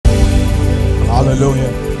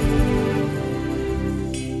Hallelujah.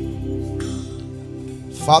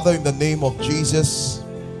 Father, in the name of Jesus,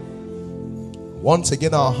 once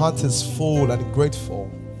again our heart is full and grateful.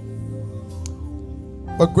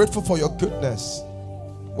 We're grateful for your goodness.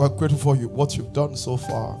 We're grateful for you, what you've done so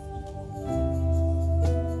far.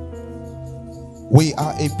 We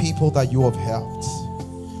are a people that you have helped.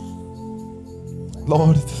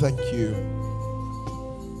 Lord, thank you.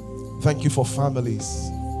 Thank you for families.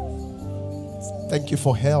 Thank you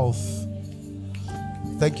for health.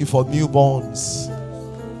 Thank you for newborns.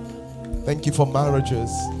 Thank you for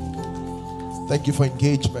marriages. Thank you for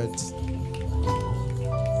engagement.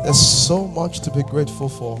 There's so much to be grateful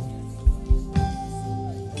for.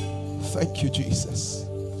 Thank you, Jesus.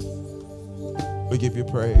 We give you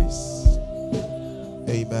praise.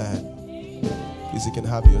 Amen. Please, you can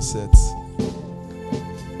have your seats.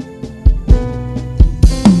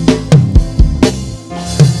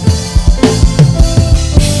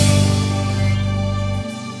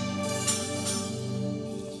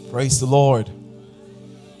 Praise the Lord.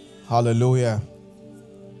 Hallelujah.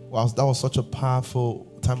 Wow, that was such a powerful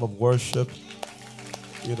time of worship.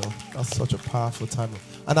 You know, that's such a powerful time.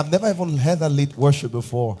 And I've never even heard that lead worship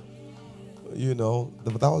before. You know,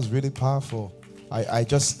 that was really powerful. I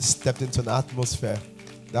just stepped into an atmosphere.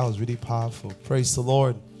 That was really powerful. Praise the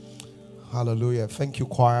Lord. Hallelujah. Thank you,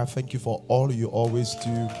 choir. Thank you for all you always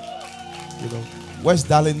do. You know, where's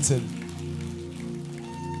Darlington?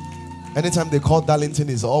 Anytime they call Darlington,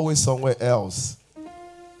 he's always somewhere else.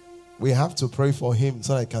 We have to pray for him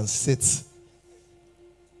so I can sit.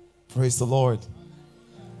 Praise the Lord.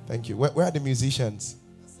 Thank you. Where are the musicians?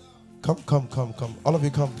 Come. All of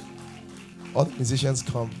you come. All the musicians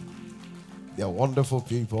come. They are wonderful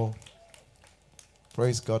people.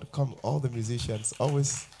 Praise God. Come, all the musicians.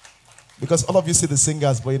 Always. Because all of you see the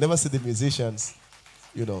singers, but you never see the musicians.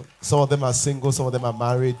 You know, some of them are single, some of them are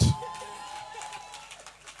married.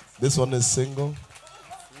 This one is single.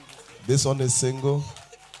 This one is single.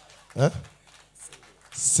 Huh?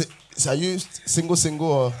 Are you single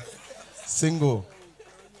or single?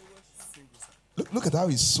 Look at how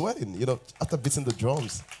he's sweating, you know, after beating the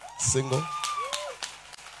drums. Single.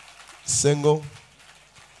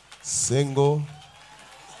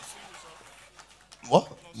 What?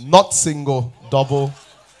 Not single, double.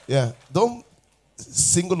 Yeah. Don't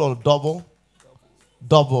single or double.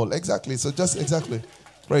 Double. Exactly. So just exactly.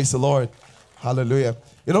 Praise the Lord. Hallelujah.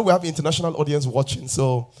 You know, we have an international audience watching,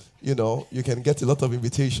 so, you know, you can get a lot of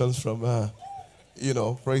invitations from, you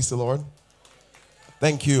know, praise the Lord.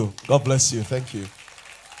 Thank you. God bless you. Thank you.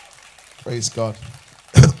 Praise God.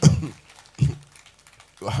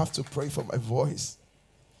 You have to pray for my voice.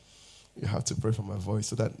 You have to pray for my voice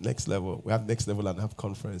so that next level, we have next level and have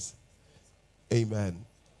conference. Amen.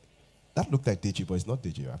 That looked like Digi, but it's not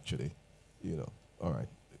Digi actually. You know, all right.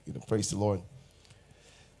 You know, praise the Lord.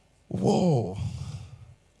 Whoa.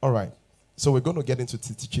 All right. So we're going to get into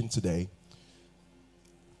teaching today.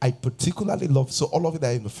 I particularly love, so all of you that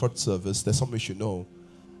are in the third service, there's something you should know.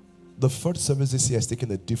 The third service this year is taking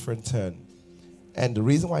a different turn. And the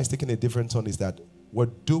reason why it's taking a different turn is that we're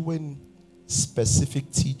doing specific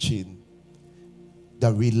teaching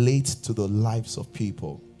that relates to the lives of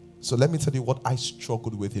people. So let me tell you what I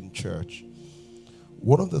struggled with in church.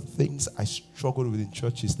 One of the things I struggled with in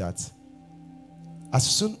church is that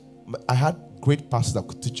I had great pastors that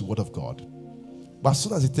could teach the word of God. But as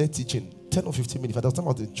soon as they started teaching, 10 or 15 minutes, at the time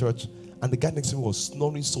I was in church, and the guy next to me was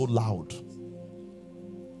snoring so loud.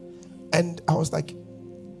 And I was like,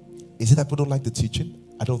 is it that people don't like the teaching?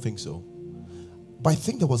 I don't think so. But I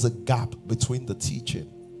think there was a gap between the teaching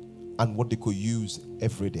and what they could use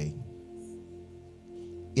every day.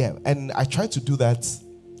 Yeah, and I tried to do that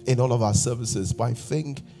in all of our services, but I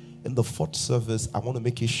think in the fourth service, I want to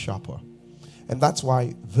make it sharper. And that's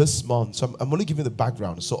why this month, so I'm only giving the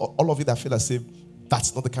background. So all of you that feel as if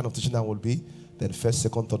that's not the kind of teaching that will be, then first,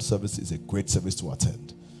 second, third service is a great service to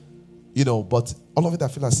attend. You know, but all of you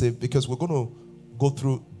that feel as if, because we're going to go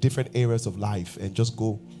through different areas of life and just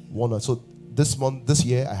go one or so. This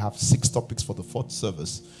year, I have 6 topics for the fourth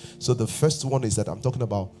service. So the first one is that I'm talking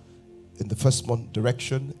about, in the first month,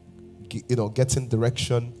 direction, you know, getting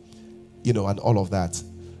direction, you know, and all of that.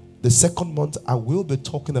 The second month, I will be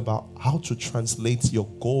talking about how to translate your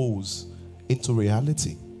goals into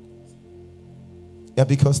reality. Yeah,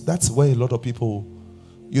 because that's where a lot of people,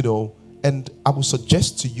 you know, and I will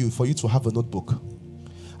suggest to you for you to have a notebook.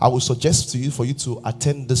 I will suggest to you for you to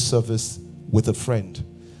attend this service with a friend,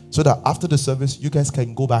 so that after the service, you guys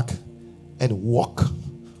can go back and work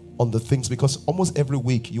on the things, because almost every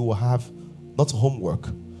week you will have not homework,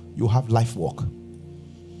 you will have life work.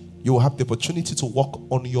 You will have the opportunity to work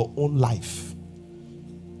on your own life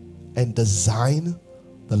and design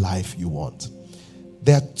the life you want.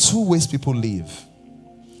 There are two ways people live.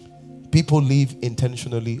 People live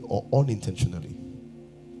intentionally or unintentionally.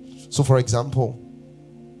 So for example,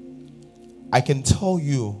 I can tell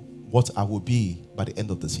you what I will be by the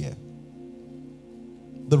end of this year.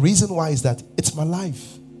 The reason why is that it's my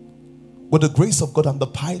life. With the grace of God, I'm the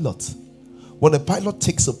pilot. When a pilot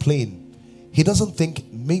takes a plane, he doesn't think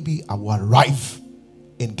maybe I will arrive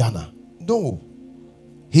in Ghana. No.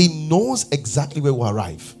 He knows exactly where we'll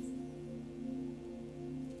arrive.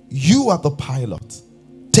 You are the pilot.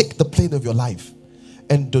 Take the plane of your life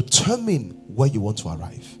and determine where you want to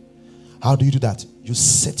arrive. How do you do that? You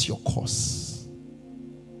set your course.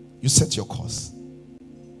 You set your course.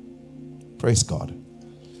 Praise God.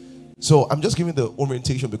 So I'm just giving the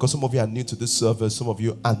orientation because some of you are new to this service, some of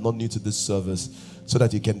you are not new to this service, so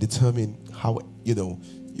that you can determine how you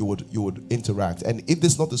would interact. And if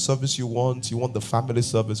this is not the service you want the family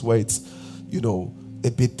service where it's a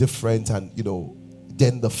bit different, and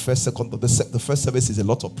then the first service is a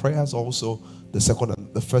lot of prayers also. The second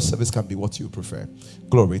and the first service can be what you prefer.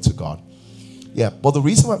 Glory to God. Yeah, but the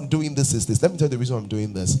reason why I'm doing this is this. Let me tell you the reason why I'm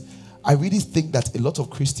doing this. I really think that a lot of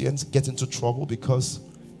Christians get into trouble because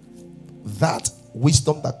that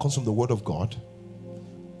wisdom that comes from the Word of God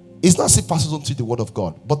is not say pastors don't teach the Word of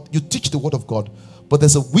God, but you teach the Word of God, but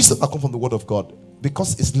there's a wisdom that comes from the Word of God.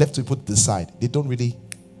 Because it's left to be put to the side, they don't really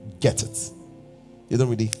get it. They don't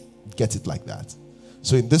really get it like that.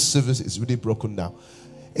 So in this service, it's really broken now.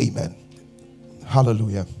 Amen.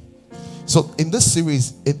 Hallelujah. So in this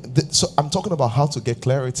series, so I'm talking about how to get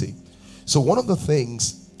clarity. So one of the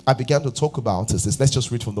things I began to talk about is this. Let's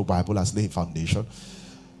just read from the Bible as lay foundation.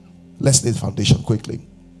 Let's lay the foundation quickly.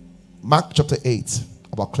 Mark chapter 8,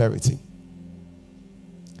 about clarity.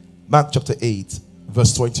 Mark chapter 8,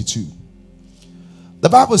 verse 22. The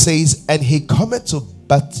Bible says, and he cometh to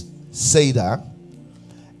Bethsaida,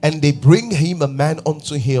 and they bring him a man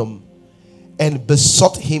unto him, and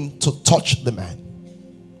besought him to touch the man.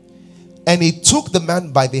 And he took the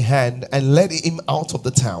man by the hand and led him out of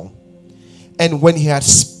the town. And when he had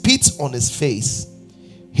spit on his face,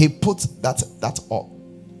 he put that up.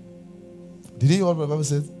 Did you hear what the Bible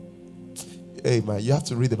says? Hey man, you have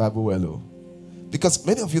to read the Bible well, oh. Because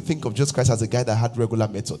many of you think of Jesus Christ as a guy that had regular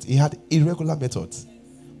methods. He had irregular methods.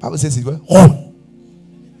 The Bible says he went, oh!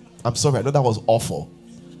 I'm sorry, I know that was awful.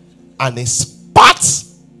 And he spat,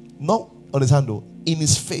 not on his hand though, in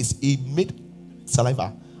his face. He made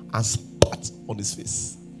saliva and spat on his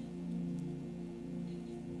face.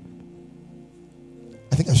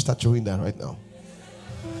 I think I should start doing that right now.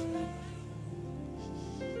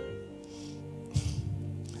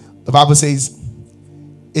 The Bible says,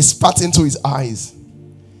 he spat into his eyes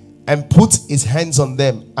and put his hands on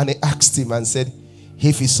them, and he asked him and said,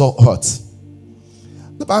 if he saw hurt.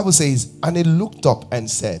 The Bible says, and he looked up and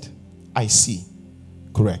said, I see.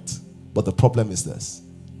 Correct. But the problem is this.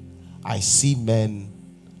 I see men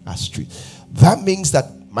as trees. That means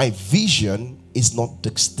that my vision is not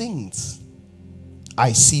distinct.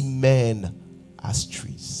 I see men as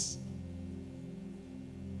trees.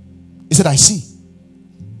 He said, I see.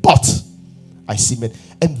 But I see men.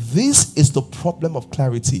 And this is the problem of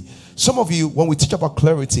clarity. Some of you, when we teach about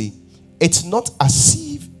clarity, it's not as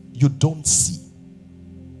if you don't see,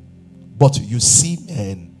 but you see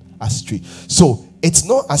men as trees. So it's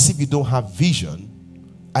not as if you don't have vision.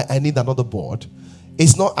 I need another board.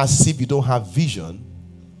 It's not as if you don't have vision,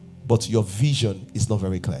 but your vision is not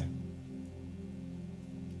very clear.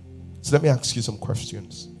 So let me ask you some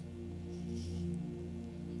questions.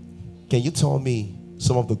 Can you tell me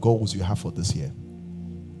some of the goals you have for this year?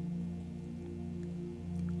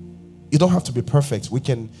 You don't have to be perfect. We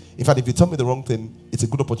can, in fact, if you tell me the wrong thing, it's a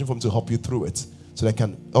good opportunity for me to help you through it so that I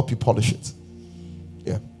can help you polish it.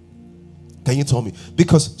 Yeah. Can you tell me?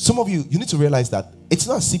 Because some of you need to realize that it's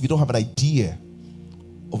not as if you don't have an idea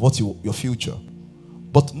of what your future.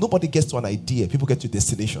 But nobody gets to an idea. People get to a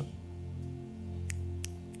destination.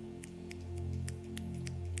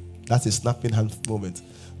 That's a snapping hand moment.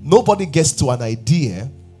 Nobody gets to an idea.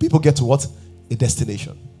 People get to what? A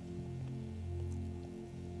destination.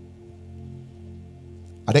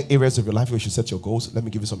 Are there areas of your life where you should set your goals? Let me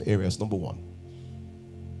give you some areas. Number one,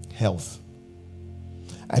 health.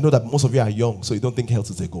 I know that most of you are young, so you don't think health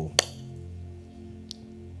is a goal.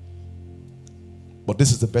 But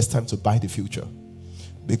this is the best time to buy the future.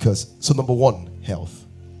 Because, so number one, health.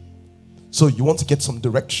 So you want to get some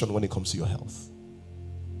direction when it comes to your health.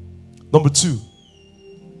 Number two,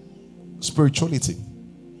 spirituality.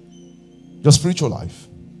 Your spiritual life.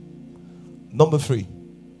 Number three,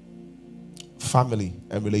 family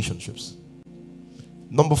and relationships.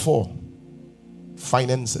 Number four,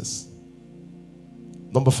 finances.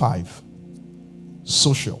 Number 5,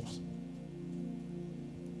 social.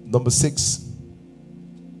 Number 6,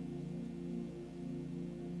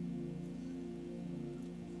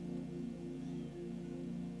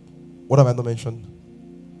 what have I not mentioned?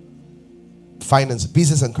 Finance,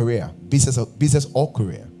 business and career. Business or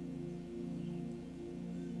career.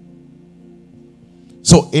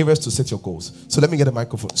 So areas to set your goals. So let me get a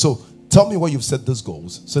microphone. So tell me where you've set those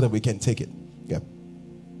goals so that we can take it. Yeah.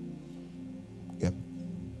 Yeah.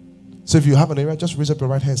 So if you have an area, just raise up your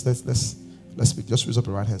right hands. Let's speak. Just raise up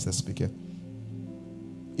your right hands. Let's speak here.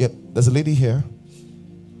 Yeah. There's a lady here.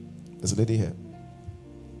 There's a lady here.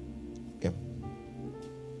 Yeah.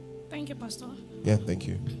 Thank you, Pastor. Yeah, thank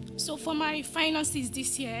you. So for my finances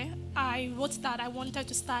this year, I wrote that I wanted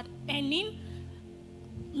to start earning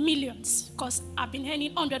millions because I've been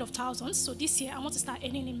earning hundreds of thousands. So this year I want to start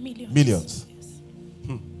earning in millions. Millions. Yes.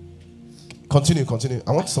 Continue.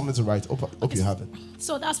 I want something to write. Hope you have it.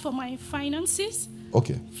 So that's for my finances.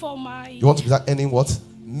 Okay. For my... You want to start earning what?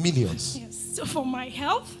 Millions. Yes. So for my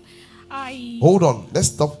health, I... Hold on. Let's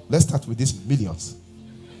start with these millions.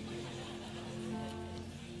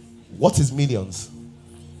 What is millions?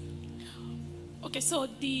 Okay, so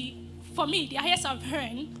for me, the highest I've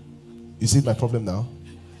earned... You see my problem now?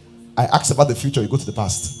 I asked about the future, you go to the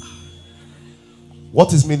past.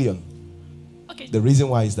 What is million? Okay. The reason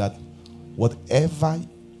why is that whatever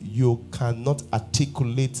you cannot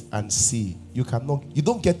articulate and see, you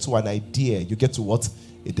don't get to an idea, you get to what?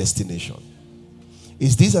 A destination.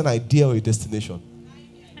 Is this an idea or a destination?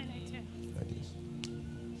 An idea.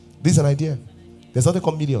 This is an idea. There's nothing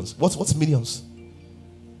called millions. What's millions?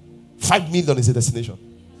 5 million is a destination.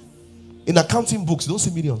 In accounting books, you don't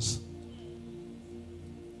see millions.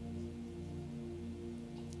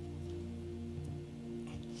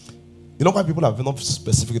 You know why people have not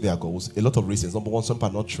specific their goals? A lot of reasons. Number 1, some people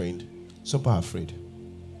are not trained. Some people are afraid.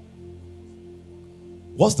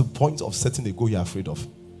 What's the point of setting a goal you're afraid of?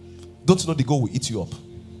 Don't you know the goal will eat you up?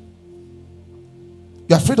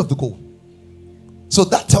 You're afraid of the goal. So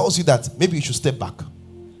that tells you that maybe you should step back.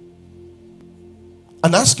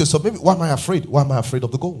 And ask yourself, maybe, why am I afraid? Why am I afraid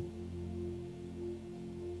of the goal?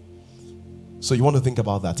 So you want to think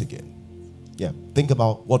about that again. Yeah. Think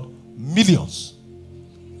about what millions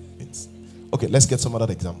means. Okay, let's get some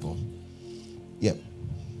other example. Yeah.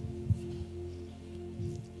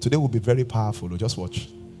 Today will be very powerful. Just watch.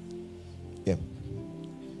 Yeah.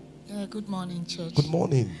 Good morning, church. Good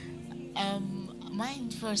morning. Mine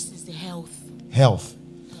first is the health. Health.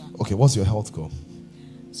 Yeah. Okay, what's your health goal?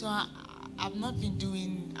 So I've not been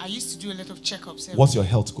doing, I used to do a lot of checkups. What's your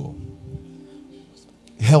health goal?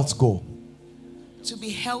 Health goal. To be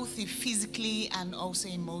healthy physically and also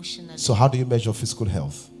emotionally. So how do you measure physical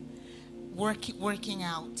health? Working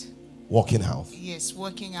out. Walking health. Yes,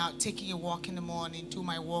 working out, taking a walk in the morning, do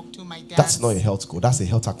my walk, do my dance. That's not a health goal. That's a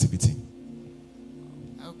health activity.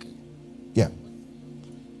 Okay. Yeah.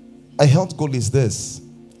 A health goal is this.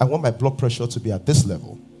 I want my blood pressure to be at this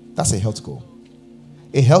level. That's a health goal.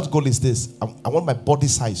 A health goal is this. I want my body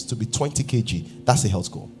size to be 20 kg. That's a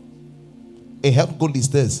health goal. A health goal is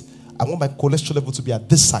this. I want my cholesterol level to be at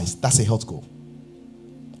this size. That's a health goal.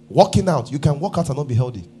 Working out. You can work out and not be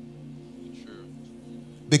healthy.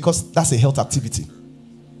 Because that's a health activity.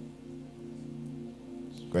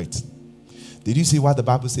 Great. Did you see why the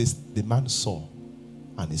Bible says the man saw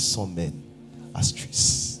and he saw men as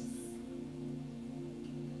trees?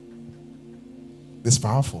 It's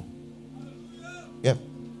powerful. Yeah.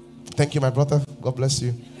 Thank you, my brother. God bless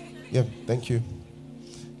you. Yeah, thank you.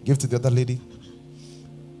 Give to the other lady.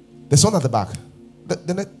 There's one at the back.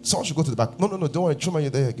 Someone should go to the back. No, don't worry. Chuma,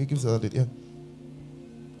 you're there. Give to the other lady. Yeah.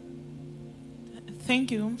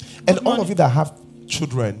 Thank you. And all of you that have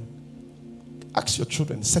children, ask your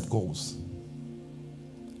children, set goals.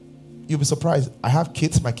 You'll be surprised. I have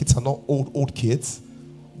kids. My kids are not old kids,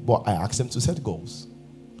 but I ask them to set goals.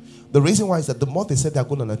 The reason why is that the more they say they're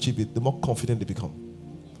going to achieve it, the more confident they become.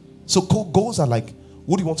 So goals are like,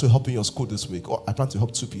 what do you want to help in your school this week? Or I plan to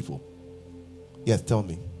help 2 people. Yes, tell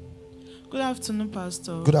me. Good afternoon,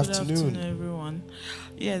 Pastor. Good afternoon. Good afternoon, everyone.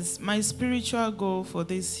 Yes, my spiritual goal for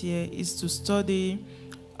this year is to study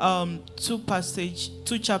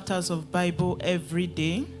 2 chapters of Bible every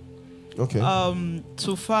day. Okay.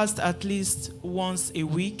 To fast at least once a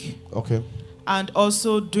week. Okay. And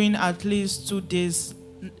also doing at least 2 days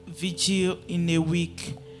vigil in a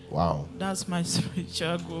week. Wow. That's my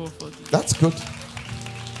spiritual goal for this. That's good.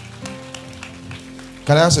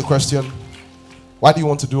 Can I ask a question? Why do you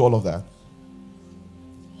want to do all of that?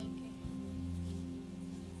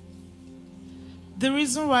 The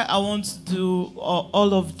reason why I want to do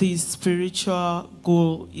all of this spiritual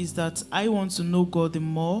goal is that I want to know God the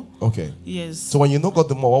more. Okay. Yes. So when you know God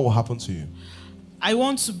the more, what will happen to you? I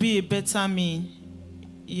want to be a better me.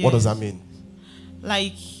 Yes. What does that mean?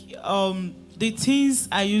 Like the things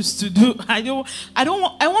I used to do, I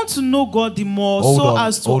want to know God the more Hold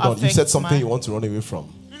on. You said something you want to run away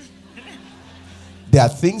from. There are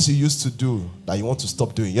things you used to do that you want to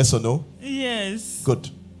stop doing. Yes or no? Yes.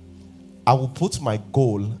 Good. I will put my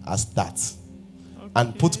goal as that. Okay.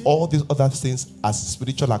 And put all these other things as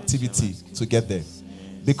spiritual activity to get there.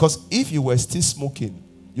 Because if you were still smoking,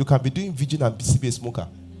 you can be doing virgin and be a smoker.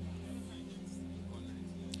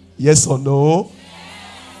 Yes or no?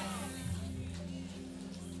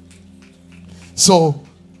 So,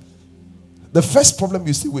 the first problem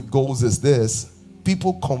you see with goals is this.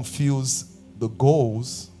 People confuse the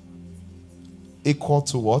goals equal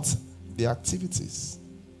to what? The activities.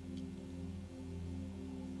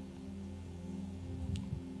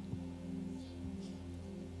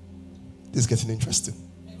 This is getting interesting.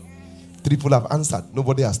 3 people have answered.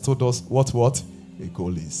 Nobody has told us what a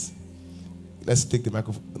goal is. Let's take the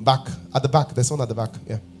microphone back. At the back. There's one at the back.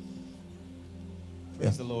 Yeah.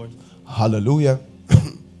 Praise the Lord. Hallelujah.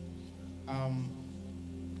 I'm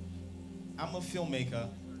a filmmaker,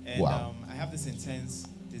 and wow. I have this intense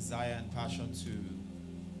desire and passion to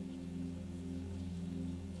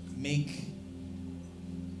make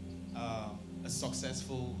a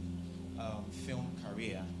successful film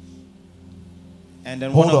career. And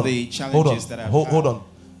then one of the challenges that I've had... Hold on.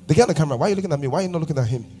 The guy on the camera, why are you looking at me? Why are you not looking at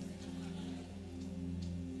him?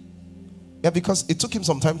 Yeah, because it took him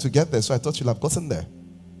some time to get there, so I thought you'd have gotten there.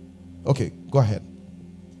 Okay, go ahead.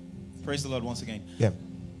 Praise the Lord once again. Yeah.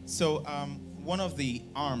 So, one of the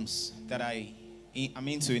arms that I'm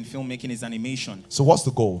into in filmmaking is animation. So what's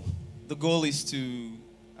the goal? The goal is to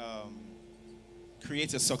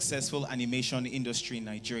create a successful animation industry in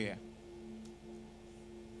Nigeria.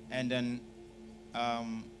 And then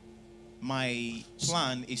my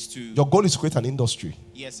plan is to... Your goal is to create an industry?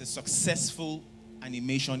 Yes, a successful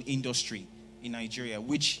animation industry in Nigeria,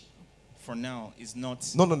 which for now is not...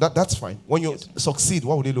 No, that's fine. When you succeed,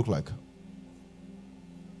 what would it look like?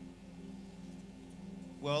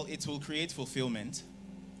 Well, it will create fulfillment.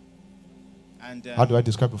 And how do I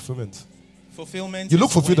describe fulfillment? Fulfillment... You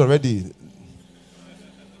look fulfilled already.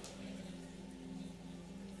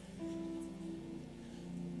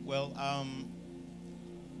 Well,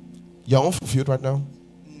 you're unfulfilled right now?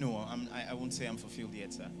 No, I won't say I'm fulfilled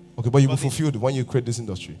yet, sir. Okay, but you'll be fulfilled when you create this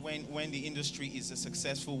industry. When the industry is a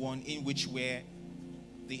successful one, in which where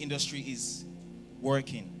the industry is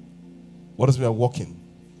working. What does it mean working?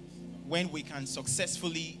 When we can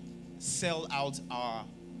successfully sell out our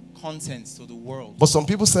content to the world. But some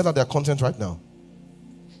people sell out their content right now.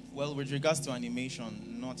 Well, with regards to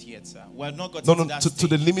animation, not yet, sir. We have not got to that stage. To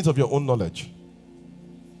the limit of your own knowledge.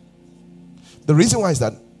 The reason why is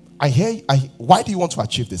that why do you want to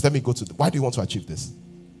achieve this? Let me go to why do you want to achieve this?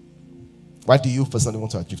 Why do you personally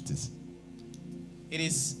want to achieve this? It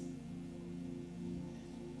is...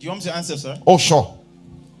 Do you want me to answer, sir? Oh, sure.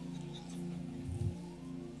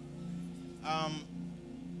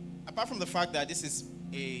 Apart from the fact that this is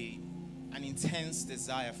an intense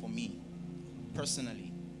desire for me,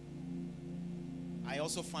 personally, I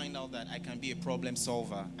also find out that I can be a problem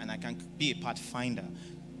solver and I can be a pathfinder.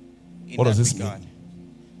 What does this mean?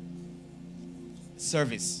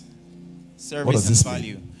 Service and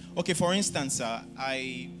value. Mean? Okay, for instance,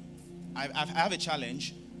 I have a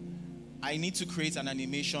challenge. I need to create an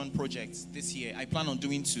animation project this year. I plan on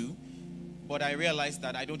doing 2, but I realized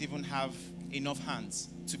that I don't even have enough hands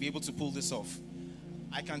to be able to pull this off.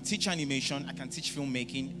 I can teach animation, I can teach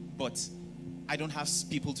filmmaking, but I don't have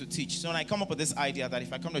people to teach. So when I come up with this idea that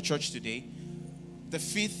if I come to church today, the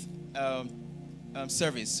 5th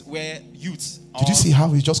service where youths are... Did you see how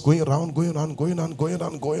he's just going around?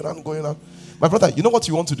 My brother, you know what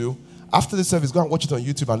you want to do? After the service, go and watch it on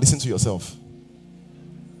YouTube and listen to yourself.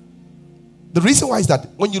 The reason why is that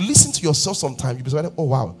when you listen to yourself sometimes, you'll be like, oh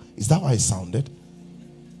wow, is that why it sounded?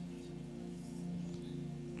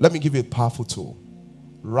 Let me give you a powerful tool.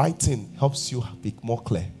 Writing helps you be more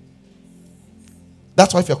clear.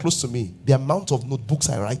 That's why if you're close to me, the amount of notebooks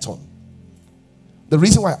I write on. The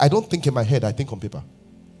reason why I don't think in my head, I think on paper.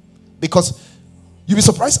 Because you'll be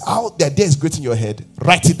surprised how the idea is great in your head.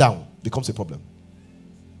 Write it down becomes a problem.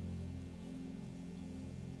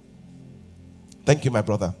 Thank you, my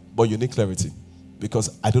brother. But you need clarity.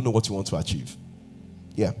 Because I don't know what you want to achieve.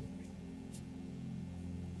 Yeah.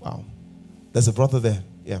 Wow. There's a brother there.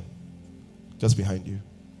 Yeah. Just behind you.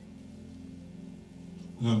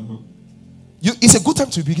 It's a good time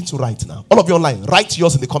to begin to write now. All of you online, write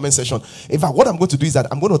yours in the comment section. In fact, what I'm going to do is that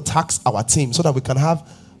I'm going to tax our team so that we can have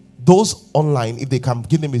those online, if they can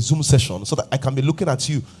give them a Zoom session, so that I can be looking at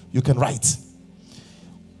you. You can write.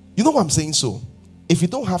 You know what I'm saying? So, if you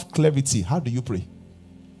don't have clarity, how do you pray?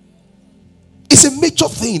 It's a major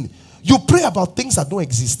thing. You pray about things that don't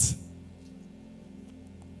exist.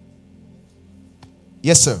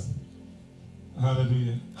 Yes, sir.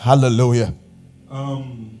 Hallelujah. Hallelujah.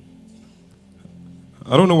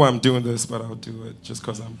 I don't know why I'm doing this, but I'll do it just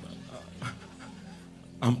because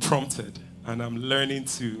I'm prompted, and I'm learning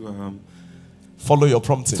to follow your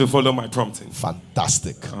prompting. To follow my prompting.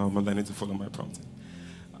 Fantastic. I'm learning to follow my prompting.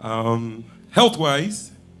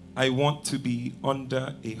 Health-wise, I want to be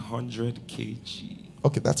under 100 kg.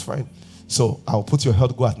 Okay, that's fine. So I'll put your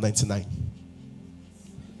health goal at 99.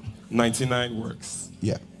 99 works.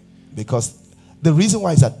 Yeah, because the reason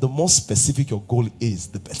why is that the more specific your goal is,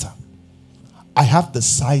 the better. I have the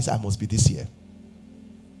size I must be this year,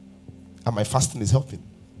 and my fasting is helping.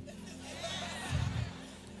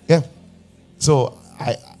 Yeah. So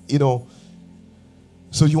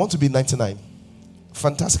so you want to be 99.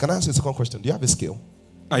 Fantastic. Can I ask you a second question? Do you have a scale?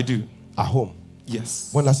 I do. At home? Yes.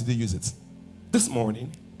 When last did you use it? This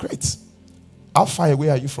morning. Great. How far away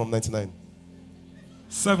are you from 99?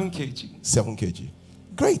 7 kg. 7 kg.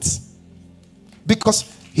 Great. Because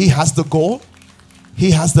he has the goal,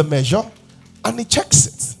 he has the measure, and he checks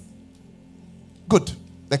it. Good.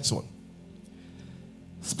 Next one.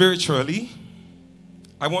 Spiritually,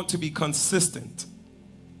 I want to be consistent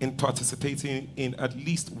in participating in at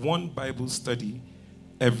least one Bible study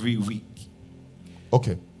every week.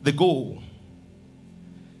 Okay. The goal,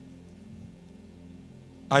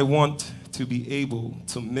 I want to be able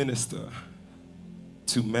to minister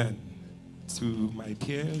to men, to my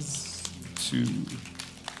peers, to...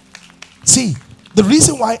 See, the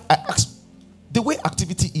reason why I ask, the way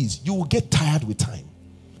activity is, you will get tired with time.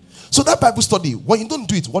 So that Bible study, when you don't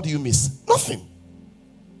do it, what do you miss? Nothing.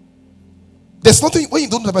 There's nothing, when you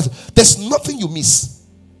don't do the Bible, there's nothing you miss.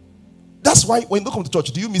 That's why when you don't come to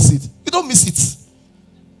church, do you miss it? You don't miss it.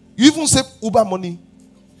 You even save Uber money.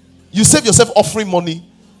 You save yourself offering money.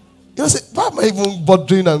 You know, say, why am I even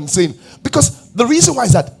bothering and saying? Because the reason why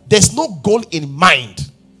is that there's no goal in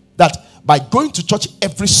mind that by going to church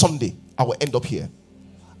every Sunday, I will end up here.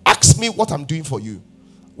 Ask me what I'm doing for you.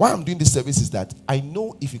 Why I'm doing this service is that I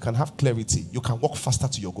know if you can have clarity, you can walk faster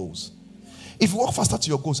to your goals. If you walk faster to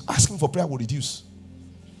your goals, asking for prayer will reduce.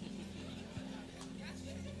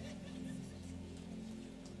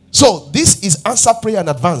 So this is answer prayer in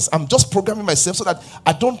advance. I'm just programming myself so that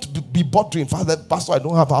I don't be bothering. Father, Pastor, I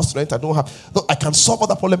don't have house rent. I can solve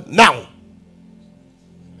that problem now.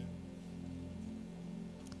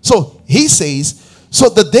 So he says, so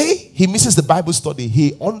the day he misses the Bible study,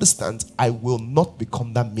 he understands I will not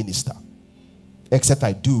become that minister except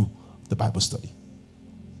I do the Bible study.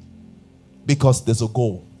 Because there's a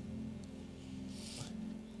goal.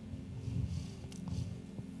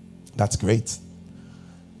 That's great.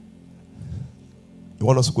 You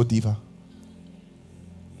want us to go deeper?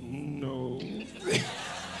 No.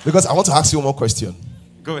 Because I want to ask you one more question.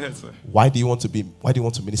 Go ahead, sir. Why do you want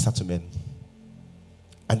to minister to men?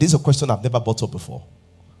 And this is a question I've never brought up before.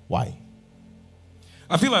 Why?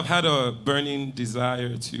 I feel I've had a burning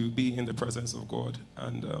desire to be in the presence of God,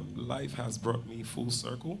 and life has brought me full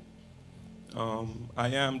circle. I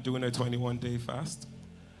am doing a 21-day fast.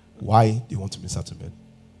 Why do you want to minister to men?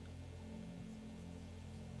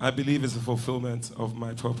 I believe it's a fulfillment of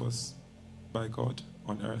my purpose by God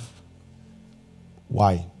on earth.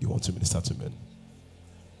 Why do you want to minister to men?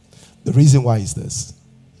 The reason why is this.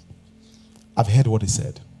 I've heard what he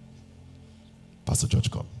said. Pastor George,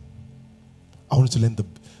 come. I want you to learn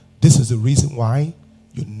this is the reason why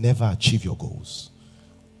you never achieve your goals.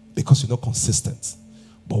 Because you're not consistent.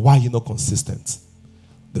 But why you're not consistent?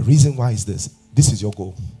 The reason why is this. This is your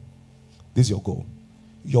goal. This is your goal.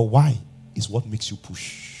 Your why is what makes you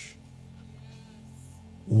push.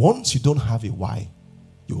 Once you don't have a why,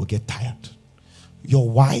 you will get tired. Your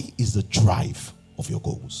why is the drive of your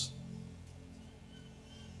goals.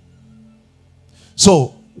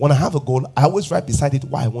 So, when I have a goal, I always write beside it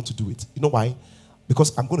why I want to do it. You know why?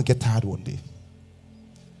 Because I'm going to get tired one day.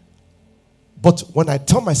 But when I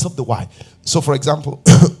tell myself the why, so for example,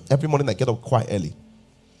 every morning I get up quite early.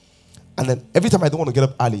 And then every time I don't want to get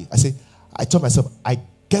up early, I tell myself, I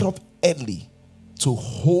get up early to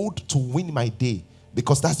win my day.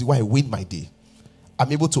 Because that's the way I win my day. I'm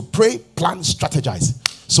able to pray, plan, strategize.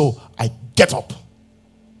 So I get up.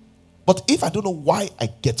 But if I don't know why I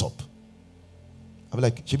get up, I'm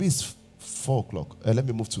like, maybe it's 4 o'clock. Let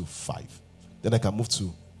me move to 5. Then I can move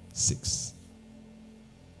to 6.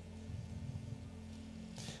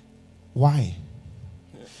 Why?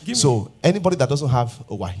 Yeah. So anybody that doesn't have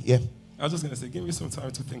a why, yeah. I was just going to say, give me some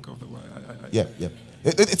time to think of the why. Yeah.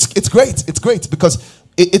 It's great. It's great because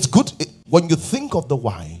it's good. When you think of the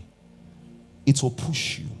why, it will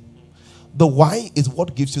push you. The why is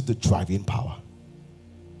what gives you the driving power.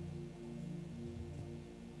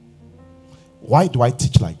 Why do I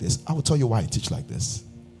teach like this? I will tell you why I teach like this.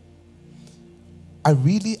 I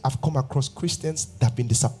really have come across Christians that have been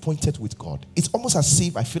disappointed with God. It's almost as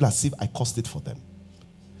if I feel as if I caused it for them.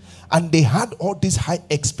 And they had all this high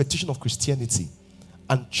expectation of Christianity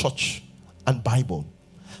and church and Bible.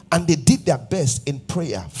 And they did their best in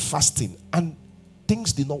prayer, fasting, and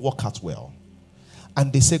things did not work out well.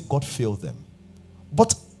 And they said God failed them.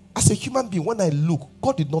 But as a human being, when I look,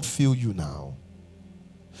 God did not fail you now.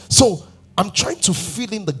 So I'm trying to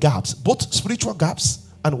fill in the gaps, both spiritual gaps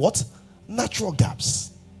and what? Natural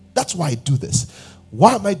gaps. That's why I do this.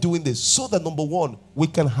 Why am I doing this? So that number one, we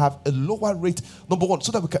can have a lower rate. Number one,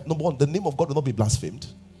 so that we can, number one, the name of God will not be blasphemed.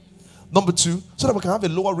 Number two, so that we can have a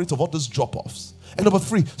lower rate of all those drop-offs. And number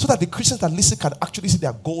three, so that the Christians that listen can actually see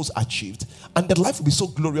their goals achieved and their life will be so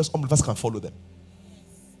glorious, unbelievers can follow them.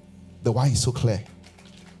 The why is so clear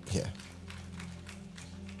here.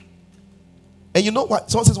 And you know what?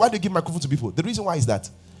 Someone says, why do you give microphone to people? The reason why is that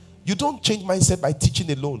you don't change mindset by teaching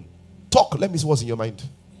alone. Talk. Let me see what's in your mind.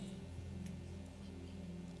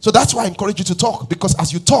 So that's why I encourage you to talk. Because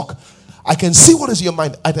as you talk, I can see what is in your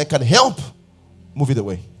mind and I can help move it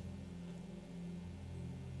away.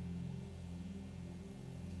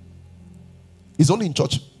 It's only in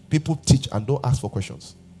church people teach and don't ask for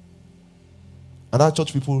questions. And our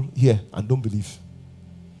church people hear and don't believe.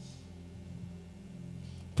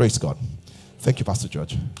 Praise God. Thank you, Pastor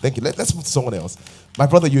George. Thank you. Let's move to someone else. My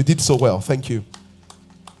brother, you did so well. Thank you.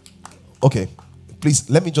 Okay. Please,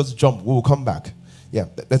 let me just jump. We will come back. Yeah,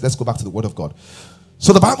 let's go back to the word of God.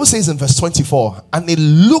 So the Bible says in verse 24, and he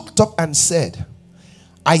looked up and said,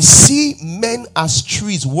 I see men as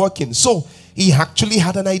trees working. So he actually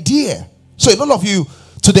had an idea. So a lot of you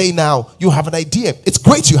today now, you have an idea. It's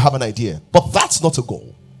great you have an idea, but that's not a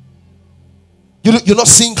goal. You're not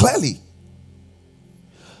seeing clearly.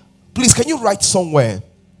 Please, can you write somewhere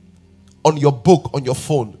on your book, on your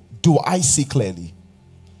phone, do I see clearly?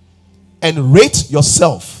 And rate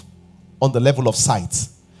yourself on the level of sight.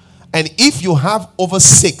 And if you have over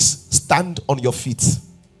 6, stand on your feet.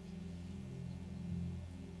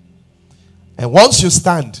 And once you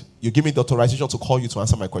stand, you give me the authorization to call you to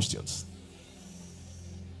answer my questions.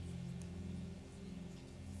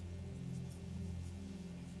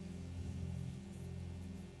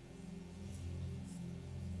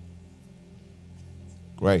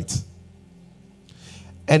 Right.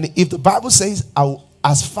 And if the Bible says,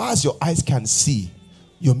 as far as your eyes can see,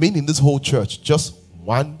 you mean in this whole church, just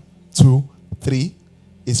 1, 2, 3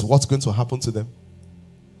 is what's going to happen to them?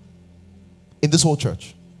 In this whole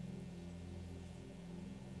church.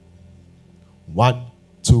 1,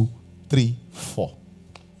 2, 3, 4.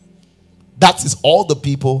 That is all the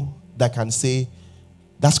people that can say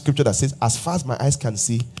that scripture that says, as far as my eyes can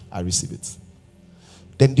see, I receive it.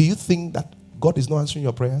 Then do you think that God is not answering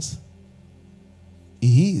your prayers?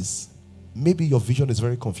 He is. Maybe your vision is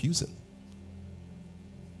very confusing.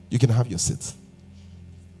 You can have your seat.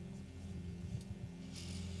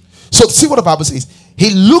 So see what the Bible says.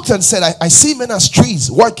 He looked and said, I see men as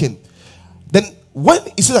trees working. Then when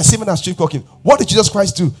he says, I see men as trees working, what did Jesus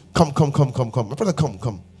Christ do? Come. My brother,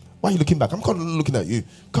 come. Why are you looking back? I'm looking at you.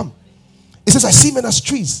 Come. He says, I see men as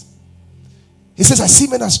trees. He says, I see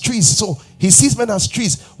men as trees. So he sees men as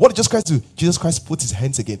trees. What did Jesus Christ do? Jesus Christ put his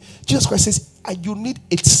hands again. Jesus Christ says, you need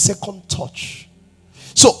a second touch.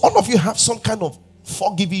 So all of you have some kind of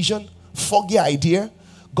foggy vision, foggy idea.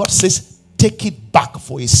 God says, take it back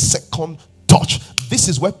for a second touch. This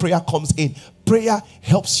is where prayer comes in. Prayer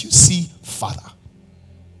helps you see Father.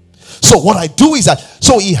 So what I do is that,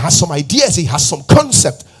 so he has some ideas, he has some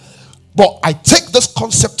concept. But I take this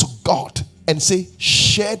concept to God and say,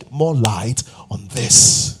 shed more light on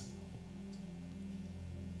this.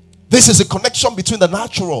 This is a connection between the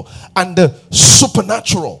natural and the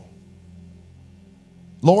supernatural.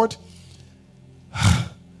 Lord,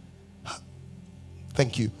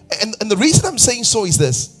 thank you. And the reason I'm saying so is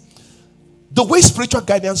this. The way spiritual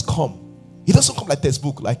guidance come, it doesn't come like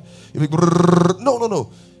textbook. Like,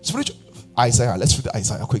 no. Spiritual, Isaiah, let's read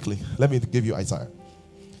Isaiah quickly. Let me give you Isaiah.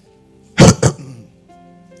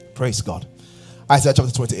 Praise God. Isaiah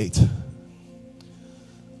chapter 28.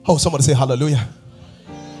 Oh, somebody say hallelujah.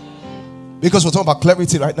 Because we're talking about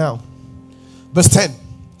clarity right now. Verse 10.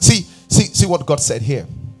 See what God said here.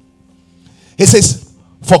 He says,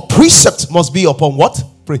 for precept must be upon what?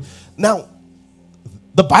 Now,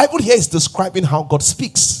 The Bible here is describing how God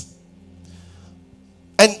speaks.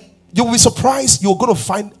 And you will be surprised you're going to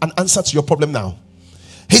find an answer to your problem now.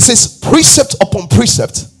 He says, precept upon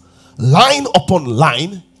precept, line upon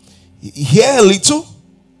line, here a little,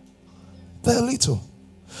 there a little.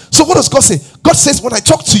 So what does God say? God says, when I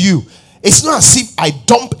talk to you, it's not as if I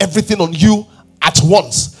dump everything on you at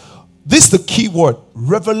once. This is the key word.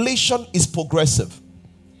 Revelation is progressive.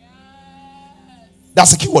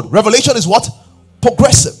 That's the key word. Revelation is what?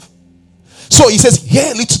 Progressive. So he says,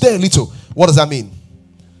 here a little, there a little. What does that mean?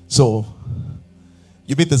 So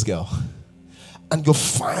you meet this girl and you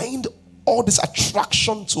find all this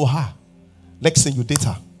attraction to her. Next thing, you date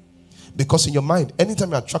her. Because in your mind, anytime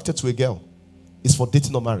you're attracted to a girl, it's for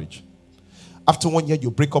dating or marriage. After 1 year,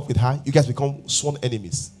 you break up with her. You guys become sworn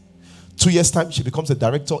enemies. 2 years' time, she becomes a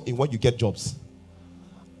director in where you get jobs.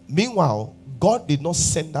 Meanwhile, God did not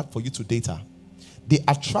send that for you to date her. The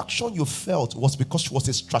attraction you felt was because she was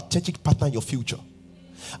a strategic partner in your future.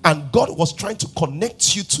 And God was trying to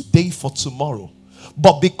connect you today for tomorrow.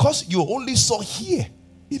 But because you only saw here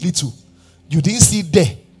a little, you didn't see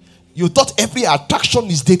there. You thought every attraction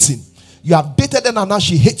is dating. You have dated her and now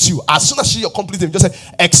she hates you. As soon as she's your complete, you just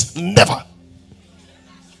say, X, never.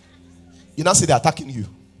 You now say they're attacking you.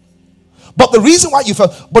 But the reason why you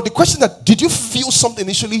felt, but the question that, did you feel something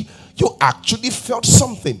initially? You actually felt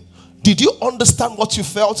something. Did you understand what you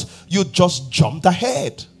felt? You just jumped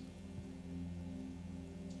ahead.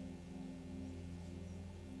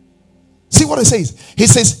 See what he says? He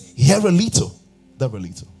says, here a little, there a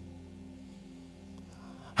little.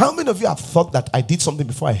 How many of you have thought that I did something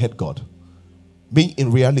before I heard God? Being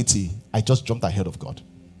in reality, I just jumped ahead of God.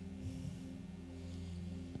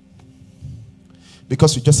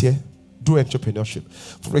 Because you just hear, do entrepreneurship.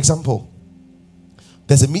 For example,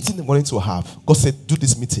 there's a meeting they wanted to have. God said, do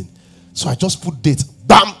this meeting. So I just put date.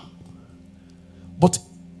 Bam! But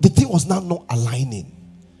the thing was now not aligning.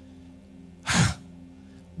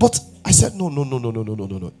 But I said, no.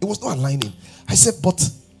 It was not aligning. I said, but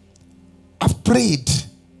I've prayed.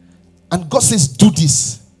 And God says, do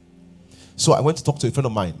this. So I went to talk to a friend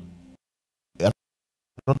of mine,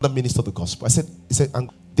 another minister of the gospel. He said,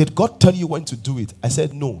 did God tell you when to do it? I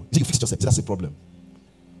said, no. He said, you fix yourself. That's the problem.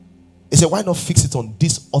 He said, why not fix it on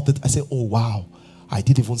this or that? I said, oh, wow. I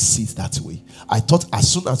didn't even see it that way. I thought as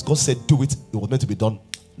soon as God said do it, it was meant to be done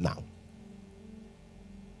now.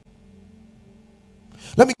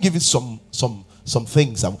 Let me give you some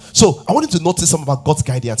things. So I wanted to notice some about God's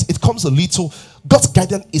guidance. It comes a little. God's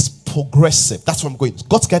guidance is progressive. That's where I'm going.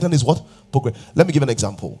 God's guidance is what? Let me give an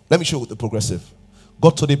example. Let me show you the progressive.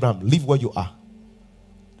 God told Abraham, leave where you are.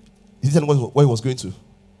 He didn't know where he was going to.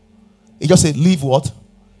 He just said, leave what?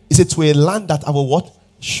 He said, to a land that I will what?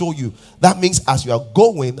 Show you. That means as you are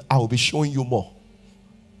going, I will be showing you more.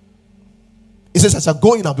 He says, as you're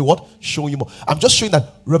going, I'll be what? Showing you more. I'm just showing that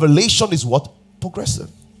revelation is what? Progressive.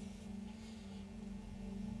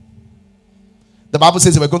 The Bible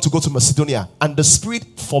says they were going to go to Macedonia and the Spirit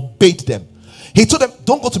forbade them. He told them,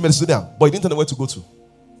 don't go to Macedonia, but he didn't tell them where to go to.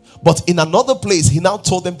 But in another place, he now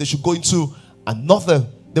told them they should go into another.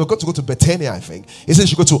 They were going to go to Bethany, I think. He said they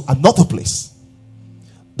should go to another place.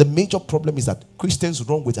 The major problem is that Christians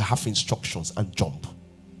run with half instructions and jump.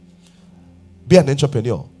 Be an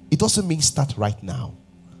entrepreneur. It doesn't mean start right now.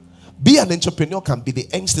 Be an entrepreneur can be the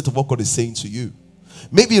end state of what God is saying to you.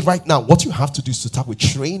 Maybe right now, what you have to do is to start with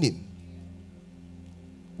training.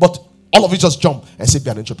 But all of you just jump and say, be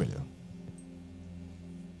an entrepreneur.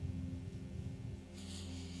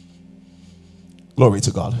 Glory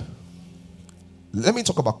to God. Let me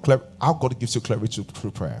talk about how God gives you clarity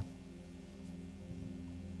through prayer.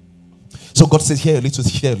 So God says, here a little,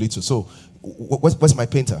 here a little. So where's my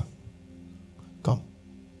painter? Come.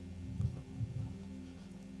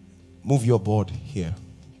 Move your board here.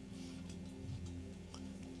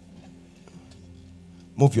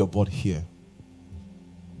 Move your board here.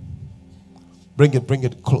 Bring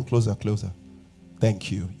it closer.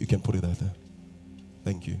 Thank you. You can put it right there.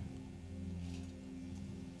 Thank you.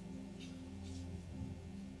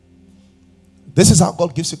 This is how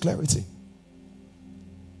God gives you clarity.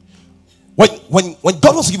 When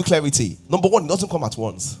God wants to give you clarity, number one, it doesn't come at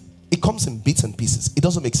once. It comes in bits and pieces. It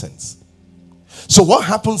doesn't make sense. So what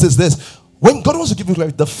happens is this. When God wants to give you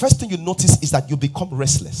clarity, the first thing you notice is that you become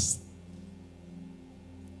restless.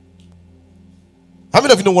 How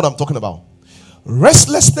many of you know what I'm talking about?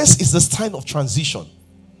 Restlessness is the sign of transition.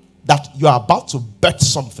 That you are about to birth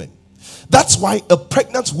something. That's why a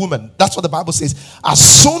pregnant woman, that's what the Bible says, as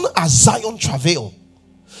soon as Zion travailed.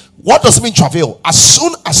 What does it mean travail? As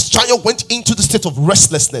soon as child went into the state of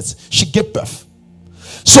restlessness, she gave birth.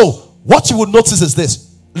 So what you will notice is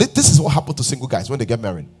this. This is what happened to single guys when they get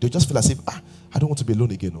married. They just feel as if, I don't want to be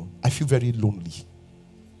alone again. No. I feel very lonely.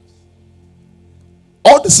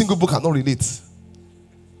 All the single people cannot relate.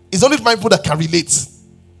 It's only my people that can relate.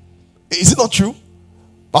 Is it not true?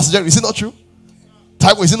 Pastor Jerry, is it not true?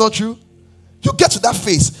 Taiwo, is it not true? You get to that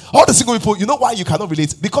phase. All the single people, you know why you cannot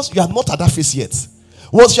relate? Because you are not at that phase yet.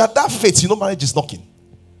 Once you are at that phase, you know marriage is knocking.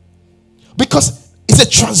 Because it's a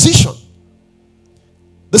transition.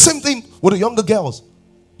 The same thing with the younger girls.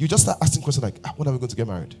 You just start asking questions like, when are we going to get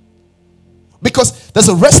married? Because there's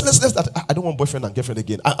a restlessness that I don't want boyfriend and girlfriend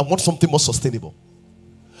again. I want something more sustainable.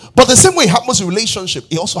 But the same way it happens in relationship,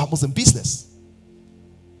 it also happens in business.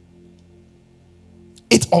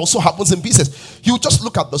 It also happens in business. You just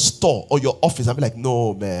look at the store or your office and be like,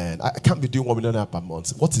 no, man, I can't be doing 1 million per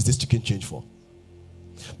month. What is this chicken change for?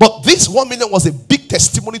 But this 1 million was a big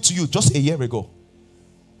testimony to you just a year ago.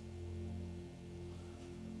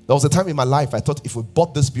 There was a time in my life I thought if we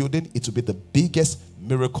bought this building, it would be the biggest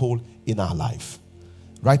miracle in our life.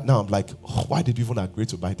 Right now, I'm like, why did we even agree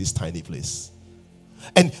to buy this tiny place?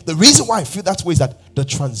 And the reason why I feel that way is that the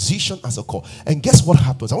transition has occurred. And guess what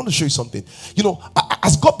happens? I want to show you something. You know,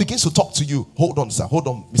 as God begins to talk to you, hold on, sir, hold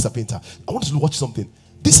on, Mr. Painter. I want you to watch something.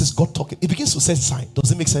 This is God talking. It begins to send sign.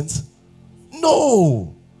 Does it make sense?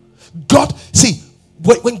 No. God, see,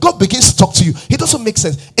 when God begins to talk to you, it doesn't make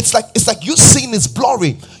sense. It's like you seeing is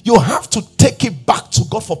blurry. You have to take it back to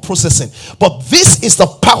God for processing. But this is the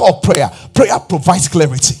power of prayer. Prayer provides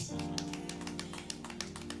clarity.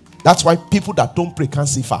 That's why people that don't pray can't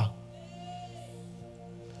see far.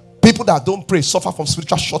 People that don't pray suffer from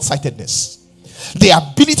spiritual short-sightedness. The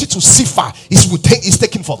ability to see far is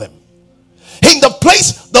taken for them. In the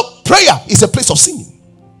prayer is a place of singing.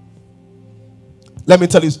 Let me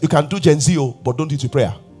tell you, you can do Gen Z, but don't do it with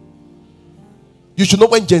prayer. You should know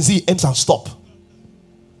when Gen Z ends and stop.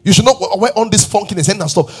 You should know when on this funkiness ends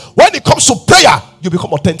and stop. When it comes to prayer, you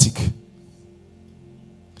become authentic.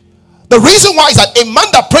 The reason why is that a man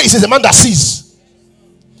that prays is a man that sees.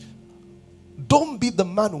 Don't be the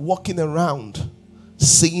man walking around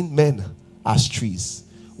seeing men as trees.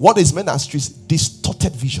 What is men as trees?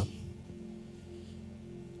 Distorted vision.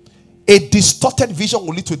 A distorted vision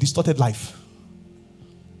will lead to a distorted life.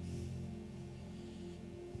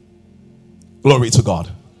 Glory to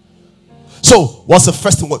God. So, what's the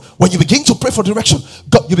first thing? When you begin to pray for direction,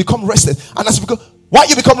 God, you become restless. And as you become, why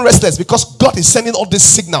you become restless? Because God is sending all these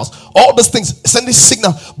signals, all these things, sending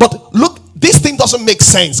signal. But look, this thing doesn't make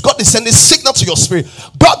sense. God is sending signal to your spirit.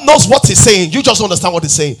 God knows what He's saying. You just don't understand what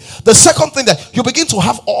He's saying. The second thing that you begin to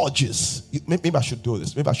have urges. Maybe I should do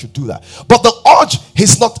this. Maybe I should do that. But the urge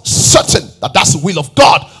is not certain that that's the will of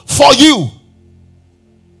God for you.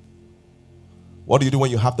 What do you do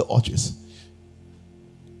when you have the urges?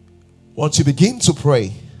 Once you begin to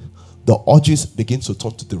pray, the urges begin to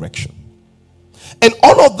turn to direction. And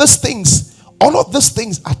all of these things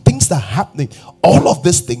are things that are happening. All of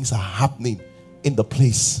these things are happening in the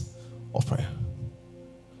place of prayer.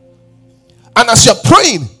 And as you're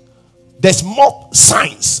praying, there's more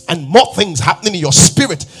signs and more things happening in your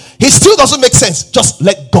spirit. It still doesn't make sense. Just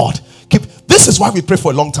let God keep. This is why we pray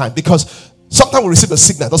for a long time, because sometimes we receive a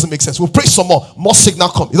signal, it doesn't make sense. We'll pray some more signal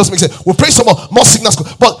come. It doesn't make sense. We'll pray some more signals come.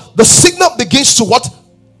 But the signal begins to what?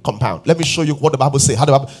 Compound. Let me show you what the Bible says. How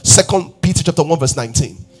the Bible, 2 Peter chapter 1 verse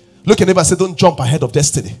 19. Look at neighbor and say, don't jump ahead of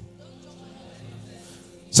destiny.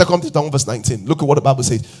 2 Peter 1 verse 19. Look at what the Bible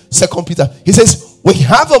says. 2 Peter, he says, we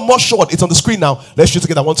have a more short. It's on the screen now. Let's shoot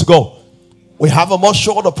together. I want to go. We have a more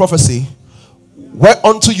short of prophecy,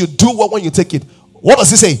 whereunto you do what when you take it. What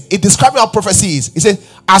does it say? It describes how prophecy is. It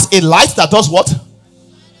says, as a light that does what?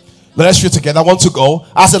 Let's read together. I want to go.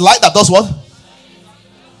 As a light that does what?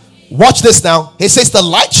 Watch this now. He says the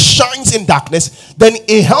light shines in darkness. Then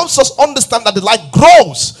it helps us understand that the light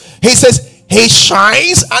grows. He says he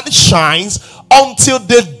shines and shines until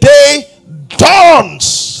the day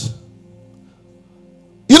dawns.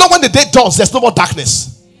 You know, when the day dawns, there's no more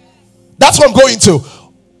darkness. That's what I'm going to.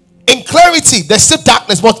 In clarity, there's still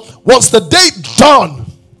darkness, but once the day dawn,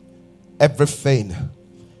 everything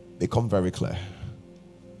become very clear.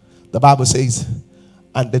 The Bible says,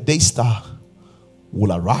 and the day star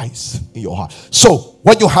will arise in your heart. So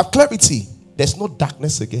when you have clarity, there's no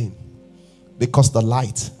darkness again, because the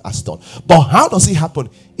light has dawned. But how does it happen?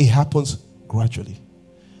 It happens gradually.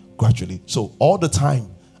 So all the time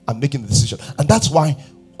I'm making the decision. And that's why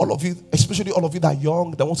all of you, especially all of you that are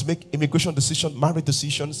young, that want to make immigration decisions, marriage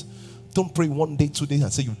decisions, don't pray 1 day, 2 days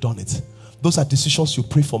and say you've done it. Those are decisions you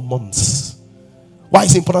pray for months. Why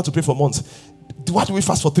is it important to pray for months? Why do we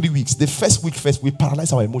fast for 3 weeks? The first week, we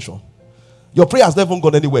paralyze our emotion. Your prayer has never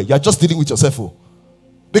gone anywhere. You are just dealing with yourself.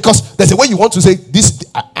 Because there's a way you want to say this,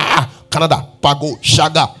 Canada, Pago,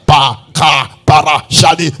 Shaga, Pa, Ka, Para,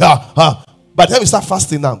 Shadi, By the time you start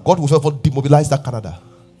fasting now, God will ever demobilize that Canada.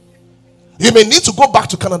 You may need to go back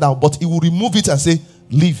to Canada, but He will remove it and say,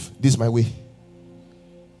 leave, this is my way.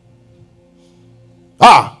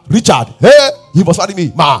 Richard, hey, he must marry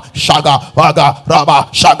me. Ma, Shaga, Waga, Raba,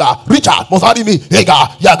 Shaga. Richard must marry me.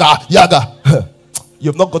 Yaga, Yaga, Yaga. You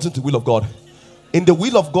have not gotten to the will of God. In the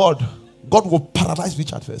will of God, God will paralyze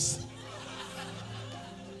Richard first.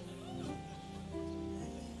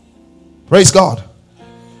 Praise God.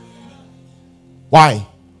 Why?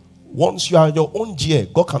 Once you are in your own gear,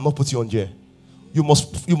 God cannot put you on gear. You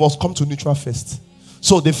must come to neutral first.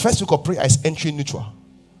 So the first week of prayer is entering neutral.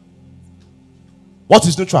 What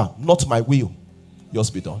is neutral? Not my will, yours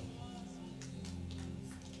be done.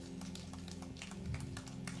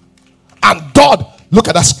 And God, look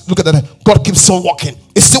at that. God keeps on walking.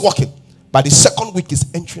 It's still walking. But the second week is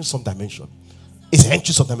entering some dimension. It's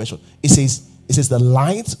entering some dimension. It says the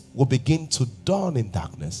light will begin to dawn in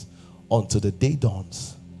darkness until the day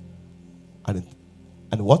dawns. And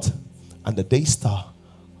what? And the day star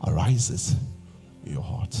arises in your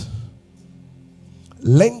heart.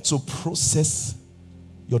 Learn to process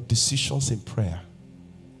your decisions in prayer.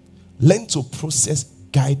 Learn to process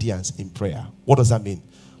guidance in prayer. What does that mean?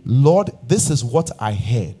 Lord, this is what I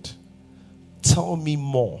heard. Tell me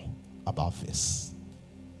more about this.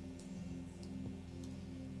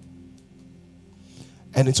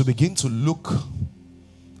 And it will begin to look.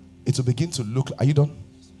 Are you done?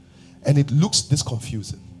 And it looks this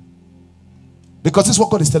confusing. Because this is what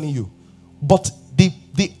God is telling you. But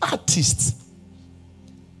the artist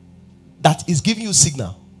that is giving you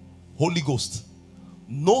signal, Holy Ghost,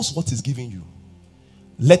 knows what is giving you.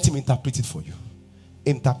 Let Him interpret it for you.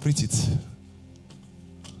 Interpret it.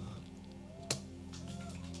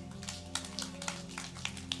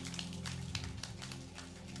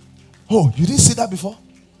 Oh, you didn't see that before?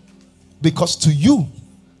 Because to you,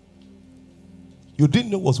 you didn't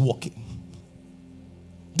know it was working.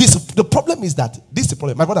 The problem is that this is the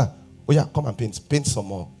problem. My brother, oh yeah, come and paint some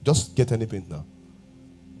more. Just get any paint now.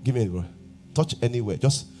 Give me anywhere. Touch anywhere.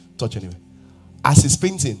 Just touch anywhere. As he's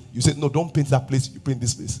painting, you say, no, don't paint that place. You paint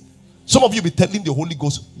this place. Some of you be telling the Holy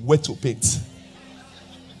Ghost where to paint.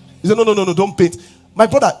 You say, no, don't paint. My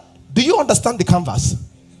brother, do you understand the canvas?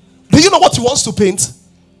 Do you know what he wants to paint?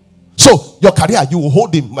 So, your career, you will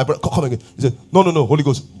hold him. My brother, come again. He said, no, Holy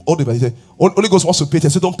Ghost, hold him. He said, Holy Ghost wants to paint here.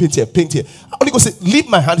 I said, don't paint here, paint here. Holy Ghost said, leave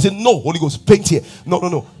my hand. He said, no, Holy Ghost, paint here.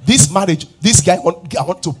 No. This marriage, this guy, I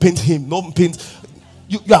want to paint him. No, paint.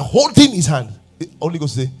 You are holding his hand. Holy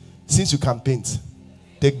Ghost said, since you can paint,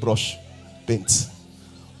 take brush, paint.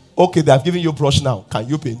 Okay, they have given you brush now. Can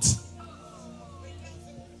you paint?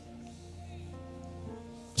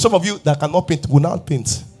 Some of you that cannot paint will now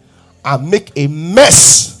paint and make a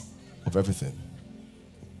mess of everything.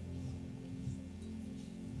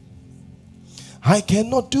 I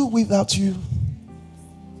cannot do without you.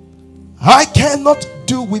 I cannot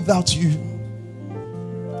do without you.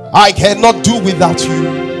 I cannot do without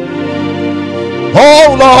you.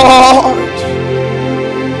 Oh Lord,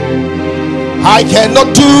 I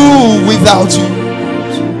cannot do without you.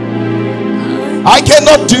 I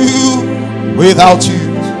cannot do without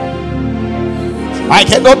you. I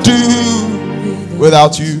cannot do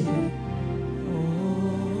without you.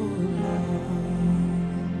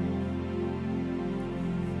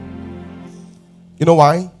 You know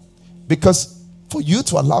why? Because for you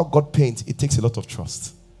to allow God paint, it takes a lot of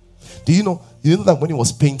trust. Do you know that when he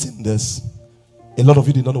was painting this, a lot of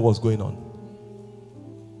you did not know what was going on.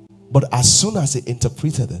 But as soon as he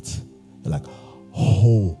interpreted it, you're like,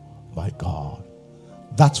 oh my God.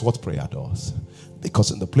 That's what prayer does.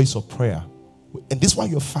 Because in the place of prayer, and this is why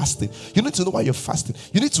you're fasting. You need to know why you're fasting.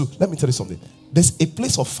 You need to, let me tell you something. There's a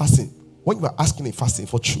place of fasting. When you are asking in fasting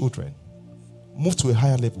for children, move to a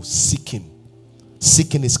higher level, seeking.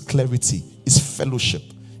 Seeking is clarity, is fellowship,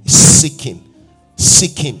 is seeking.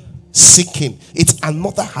 It's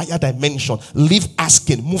another higher dimension. Leave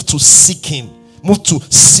asking, move to seeking. Move to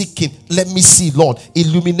seeking. Let me see, Lord.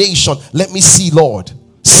 Illumination. Let me see, Lord.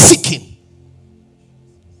 Seeking.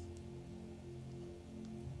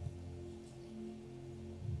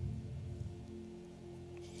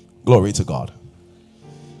 Glory to God.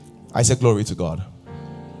 I said glory to God.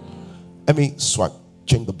 Let me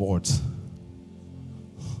change the boards.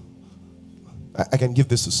 I can give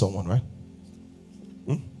this to someone, right?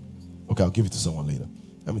 Okay, I'll give it to someone later.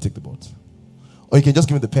 Let me take the board. Or you can just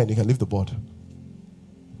give me the pen. You can leave the board.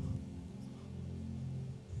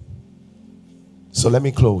 So let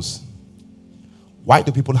me close. Why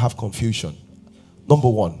do people have confusion? Number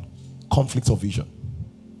one, conflict of vision.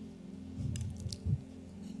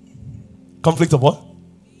 Conflict of what?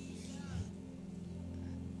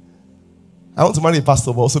 I want to marry a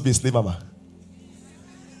pastor, but also be a slave mama.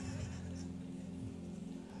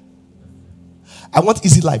 I want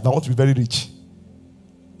easy life, but I want to be very rich.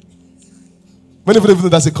 Many people even know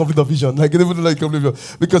that's a conflict of vision. Like, even know like conflict of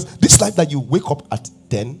vision. Because this life that you wake up at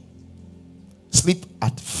 10, sleep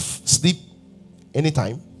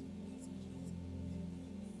anytime.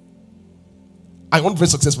 I want very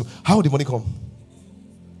successful. How will the money come?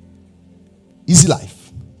 Easy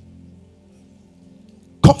life.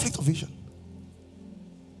 Conflict of vision.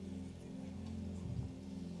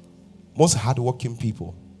 Most hardworking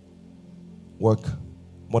people work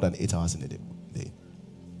more than 8 hours in a day.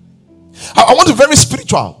 I want to be very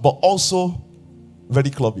spiritual, but also very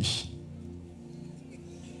clubbish.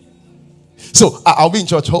 So I'll be in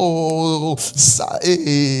church, but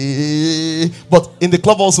in the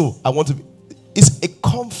club also, I want to be. It's a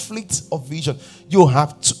conflict of vision. You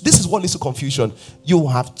have this is what leads to confusion. You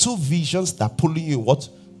have two visions that pull you in what?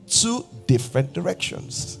 Two different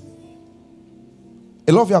directions.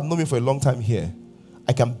 A lot of you have known me for a long time here.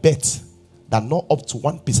 I can bet that not up to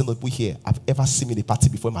 1% of people here have ever seen me in a party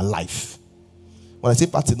before in my life. When I say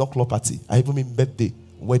party, not club party, I even mean birthday,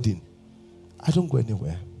 wedding. I don't go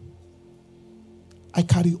anywhere. I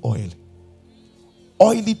carry oil.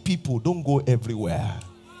 Oily people don't go everywhere.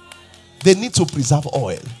 They need to preserve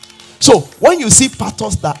oil. So when you see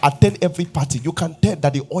pastors that attend every party, you can tell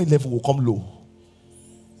that the oil level will come low.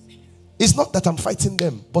 It's not that I'm fighting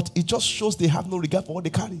them, but it just shows they have no regard for what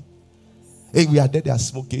they carry. Hey, we are there, they are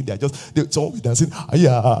smoking, they are just, someone is dancing, you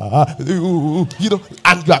know,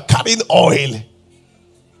 and you are carrying oil.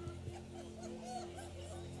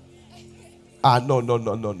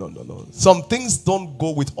 No. Some things don't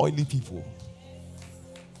go with oily people.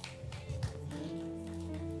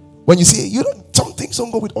 When you see, some things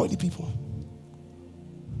don't go with oily people.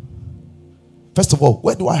 First of all,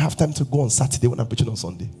 where do I have time to go on Saturday when I'm preaching on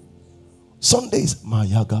Sunday? Sundays,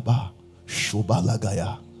 Mayagaba,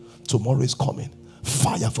 Shobalagaya. Tomorrow is coming.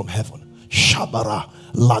 Fire from heaven. Shabara,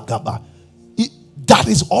 Lagaba. That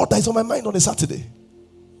is all that is on my mind on a Saturday.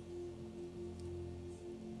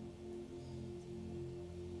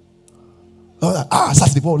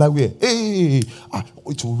 Saturday, people like where? Hey,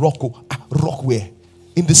 it will rock where?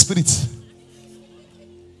 In the spirit.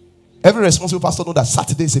 Every responsible pastor knows that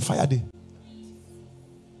Saturday is a fire day.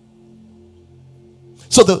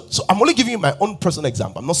 So I'm only giving you my own personal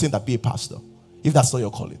example. I'm not saying that be a pastor, if that's not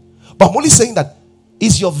your calling. But I'm only saying that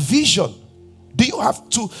is your vision. Do you have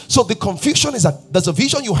to? So the confusion is that there's a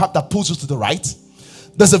vision you have that pulls you to the right.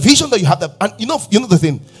 There's a vision that you have that, and you know the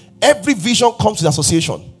thing. Every vision comes with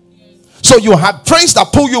association. So you have friends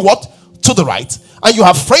that pull you what? To the right. And you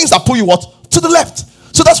have friends that pull you what? To the left.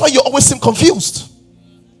 So that's why you always seem confused.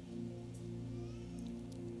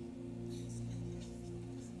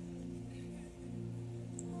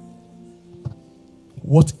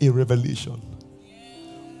 What a revelation.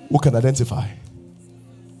 Who can identify?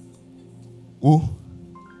 Who?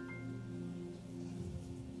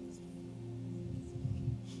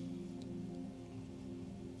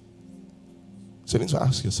 So you need to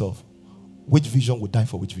ask yourself, which vision would die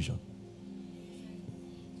for which vision?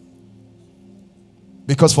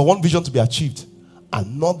 Because for one vision to be achieved,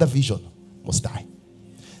 another vision must die.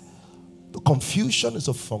 The confusion is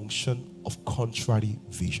a function of contrary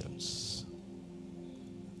visions.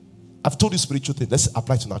 I've told you spiritual things. Let's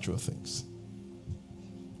apply to natural things.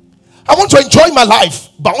 I want to enjoy my life,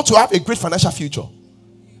 but I want to have a great financial future.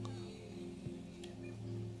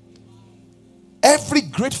 Every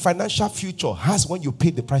great financial future has when you pay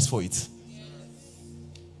the price for it.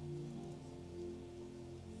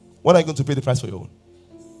 When are you going to pay the price for your own?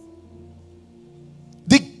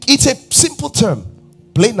 It's a simple term.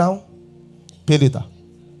 Play now, pay later.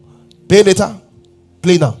 Pay later,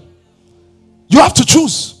 play now. You have to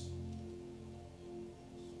choose.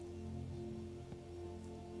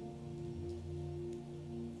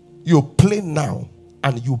 You play now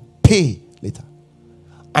and you pay later.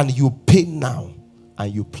 And you pay now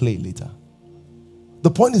and you play later.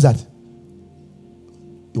 The point is that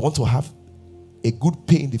you want to have a good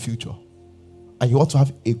pay in the future. And you want to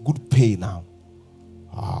have a good pay now.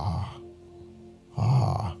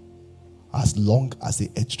 As long as the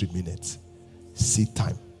earth remaineth, seed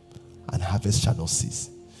time and harvest shall not cease.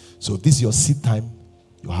 So if this is your seed time,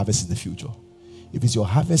 your harvest is in the future. If it's your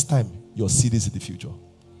harvest time, your seed is in the future.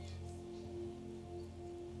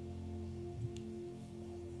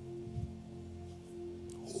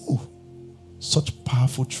 Ooh, such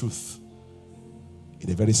powerful truth in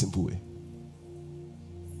a very simple way.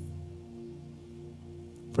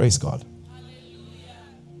 Praise God.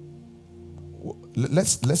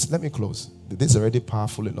 Let me close. This is already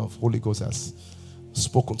powerful enough. Holy Ghost has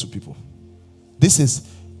spoken to people. This is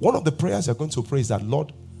one of the prayers you're going to pray, is that,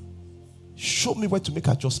 Lord, show me where to make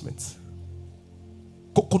adjustments.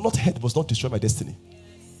 Coconut head must not destroy my destiny.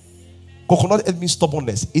 Coconut head means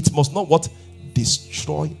stubbornness. It must not what?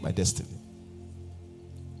 Destroy my destiny.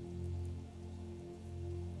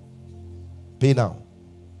 Pay now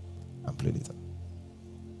and play later.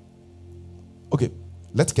 Okay,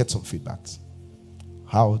 let's get some feedbacks.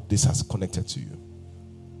 How this has connected to you.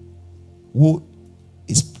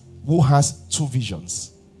 Who has two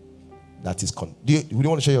visions? That is do you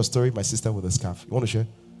want to share your story, my sister with a scarf? You want to share?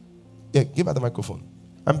 Yeah, give her the microphone.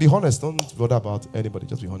 And be honest. Don't bother about anybody.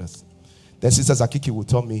 Just be honest. Then Sister Zakiki will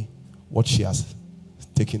tell me what she has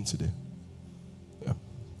taken today. Yeah.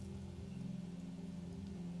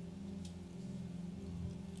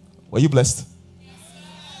 Were you blessed?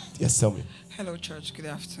 Yes, tell me. Hello, church. Good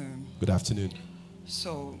afternoon. Good afternoon.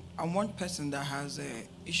 So, I'm one person that has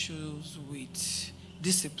issues with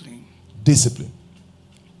discipline. Discipline.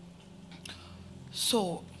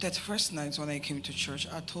 So, that first night when I came to church,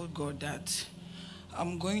 I told God that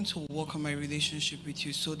I'm going to work on my relationship with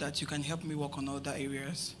you so that you can help me work on other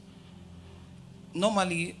areas.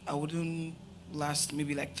 Normally, I wouldn't last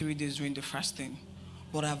maybe like 3 days during the fasting,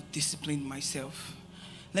 but I've disciplined myself.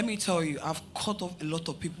 Let me tell you, I've cut off a lot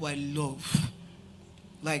of people I love.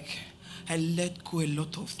 Like, I let go a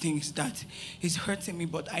lot of things that is hurting me,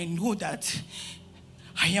 but I know that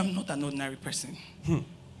I am not an ordinary person.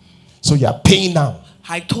 So you are paying now.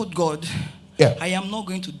 I told God, yeah, I am not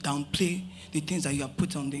going to downplay the things that you have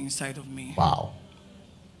put on the inside of me. Wow.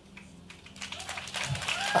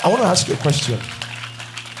 I want to ask you a question.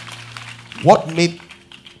 What made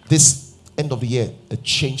this end of the year a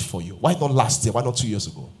change for you? Why not last year? Why not 2 years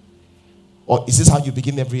ago? Or is this how you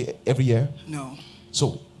begin every year? No.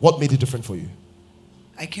 So what made it different for you?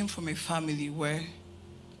 I came from a family where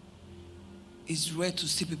it's rare to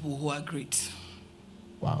see people who are great.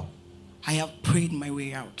 Wow. I have prayed my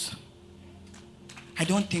way out. I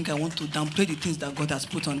don't think I want to downplay the things that God has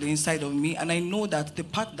put on the inside of me. And I know that the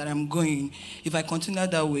path that I'm going, if I continue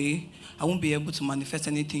that way, I won't be able to manifest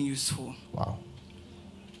anything useful. Wow.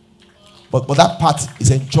 But that part is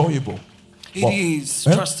enjoyable. It is.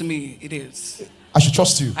 Trust me, it is. I should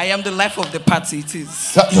trust you. I am the life of the party. It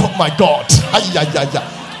is. Oh my God.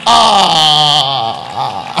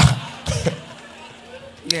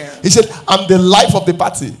 Yeah. He said, I'm the life of the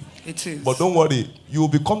party. It is. But don't worry, you will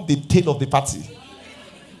become the tail of the party.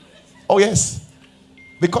 Oh yes.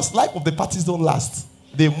 Because life of the parties don't last.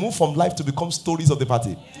 They move from life to become stories of the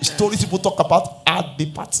party. Yes. Stories people talk about at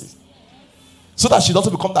the party. So that she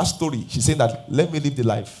doesn't become that story. She's saying that, let me live the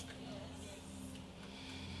life.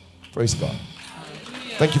 Praise God.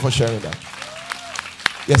 Thank you for sharing that.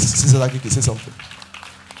 Yes, Sister Lagiki, say something.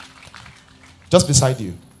 Just beside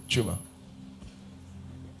you, Chuma.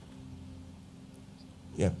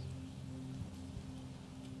 Yeah.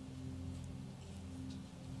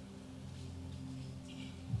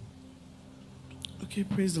 Okay,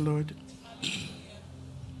 praise the Lord.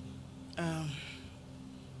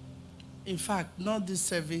 In fact, not this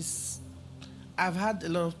service. I've had a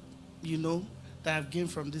lot of, that I've gained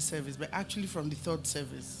from this service, but actually from the third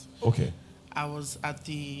service. Okay. I was at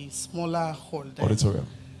the smaller hall there. Auditorium.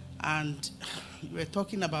 And we were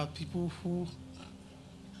talking about people who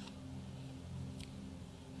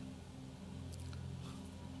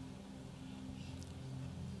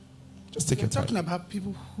just take your time. We're talking about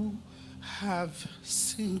people who have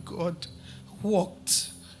seen God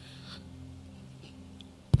worked.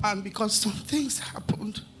 And because some things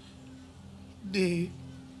happened, they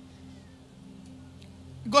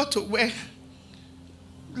got to where,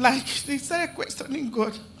 like, they started questioning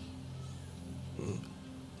God.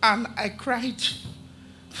 And I cried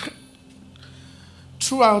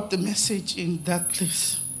throughout the message in that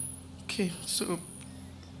place. Okay, so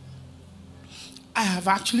I have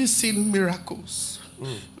actually seen miracles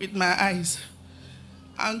with my eyes.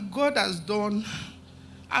 And God has done,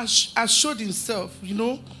 has showed himself,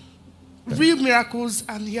 real miracles,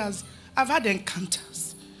 and I've had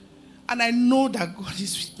encounters. And I know that God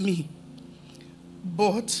is with me.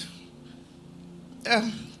 But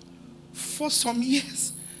for some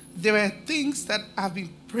years, there were things that I've been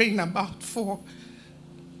praying about for.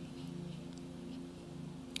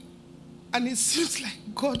 And it seems like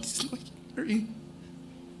God is not hearing.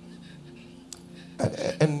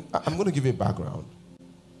 And I'm going to give you a background.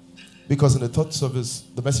 Because in the third service,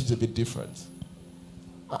 the message is a bit different.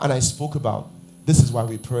 And I spoke about, this is why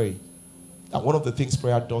we pray. And one of the things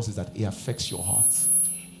prayer does is that it affects your heart.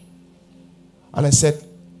 And I said,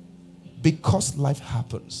 because life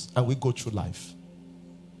happens and we go through life,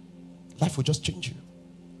 Life will just change you.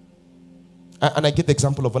 And I give the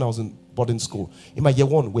example of when I was in boarding school. In my year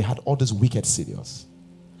 1, we had all these wicked seniors.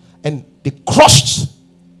 And they crushed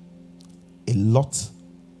a lot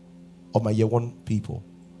of my year 1 people.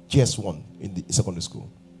 GS1 in the secondary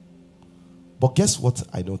school. But guess what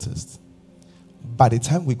I noticed? By the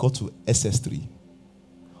time we got to SS3,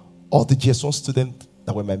 all the GS1 students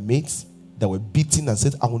that were my mates, that were beaten and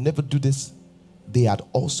said, I will never do this, they had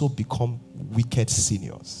also become wicked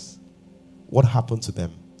seniors. What happened to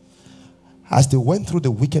them? As they went through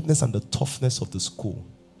the wickedness and the toughness of the school,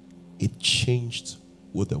 it changed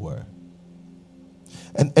who they were.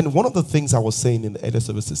 And one of the things I was saying in the earlier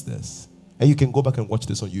service is this, and you can go back and watch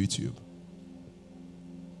this on YouTube.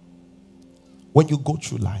 When you go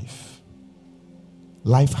through life,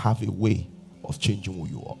 life have a way of changing who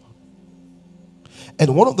you are.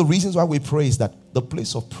 And one of the reasons why we pray is that the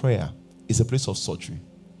place of prayer is a place of surgery.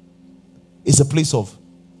 It's a place of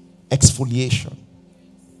exfoliation.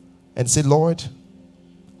 And say, Lord,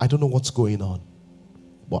 I don't know what's going on,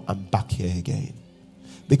 but I'm back here again.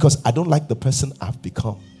 Because I don't like the person I've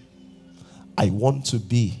become. I want to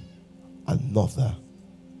be another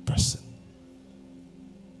person.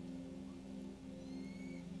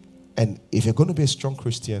 And if you're going to be a strong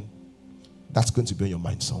Christian, that's going to be on your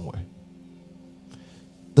mind somewhere.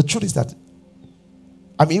 The truth is that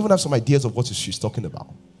I may even have some ideas of what she's talking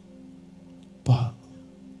about. But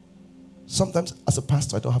sometimes as a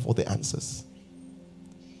pastor, I don't have all the answers.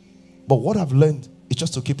 But what I've learned is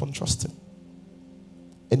just to keep on trusting.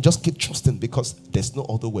 And just keep trusting, because there's no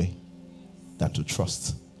other way than to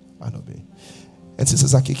trust and obey. And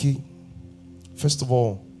Sister Zakiki, first of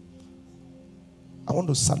all, I want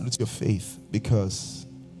to salute your faith, because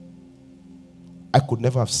I could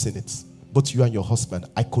never have seen it. Both you and your husband,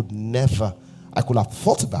 I could have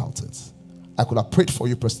thought about it. I could have prayed for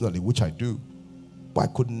you personally, which I do. But I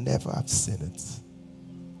could never have seen it.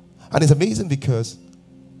 And it's amazing, because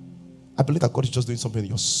I believe that God is just doing something in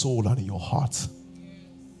your soul and in your heart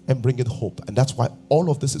and bringing hope. And that's why all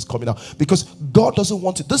of this is coming out. Because God doesn't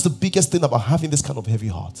want it. That's the biggest thing about having this kind of heavy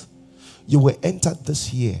heart. You will enter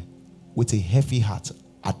this year with a heavy heart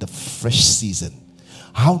at the fresh season.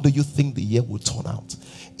 How do you think the year will turn out?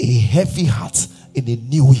 A heavy heart in a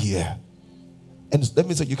new year. And let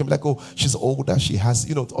me say, you can be like, oh, she's older, she has,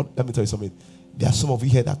 let me tell you something. There are some of you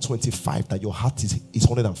here that are 25, that your heart is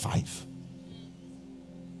 105.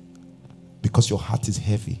 Because your heart is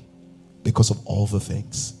heavy. Because of all the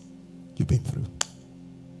things you've been through.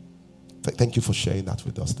 Thank you for sharing that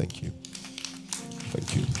with us. Thank you.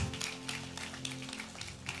 Thank you.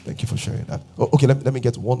 Thank you for sharing that. Oh, okay, let me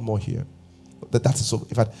get one more here. That's so.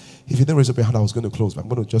 If you didn't raise up your hand, I was going to close, but I'm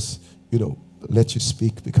going to just, let you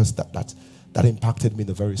speak, because that impacted me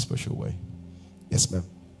in a very special way. Yes, ma'am.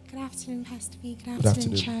 Good afternoon, Pastor B. Good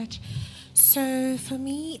afternoon, church. So for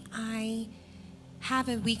me, I have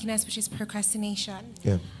a weakness, which is procrastination.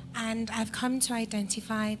 Yeah. And I've come to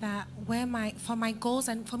identify that for my goals,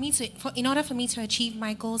 and in order for me to achieve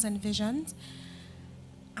my goals and visions,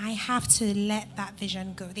 I have to let that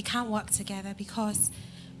vision go. They can't work together, because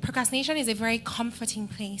procrastination is a very comforting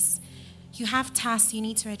place. You have tasks you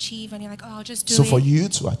need to achieve, and you're like, oh, I'll just do it. So for you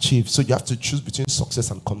to achieve, so you have to choose between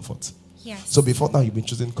success and comfort. Yes. So before now, you've been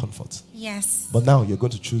choosing comfort. Yes. But now you're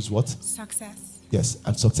going to choose what? Success. Yes.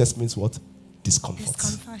 And success means what? Discomfort.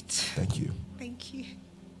 Discomfort. Thank you. Thank you.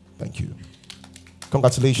 Thank you.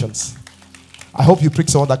 Congratulations. I hope you pick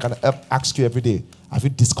someone that can ask you every day, have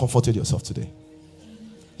you discomforted yourself today?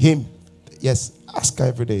 Him. Yes. Ask her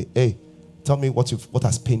every day, hey, tell me what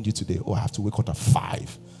has pained you today. Oh, I have to wake up at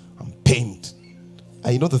 5. I'm pained.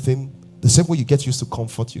 And you know the thing? The same way you get used to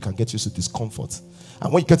comfort, you can get used to discomfort.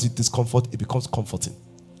 And when you get to discomfort, it becomes comforting.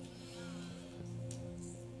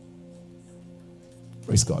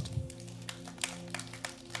 Praise God.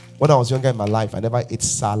 When I was younger in my life, I never ate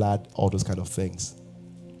salad, all those kind of things.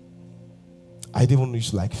 I didn't even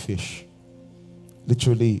used to like fish.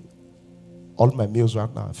 Literally, all my meals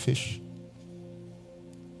right now are fish.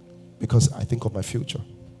 Because I think of my future.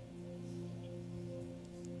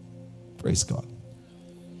 Praise God.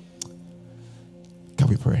 Can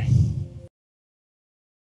we pray?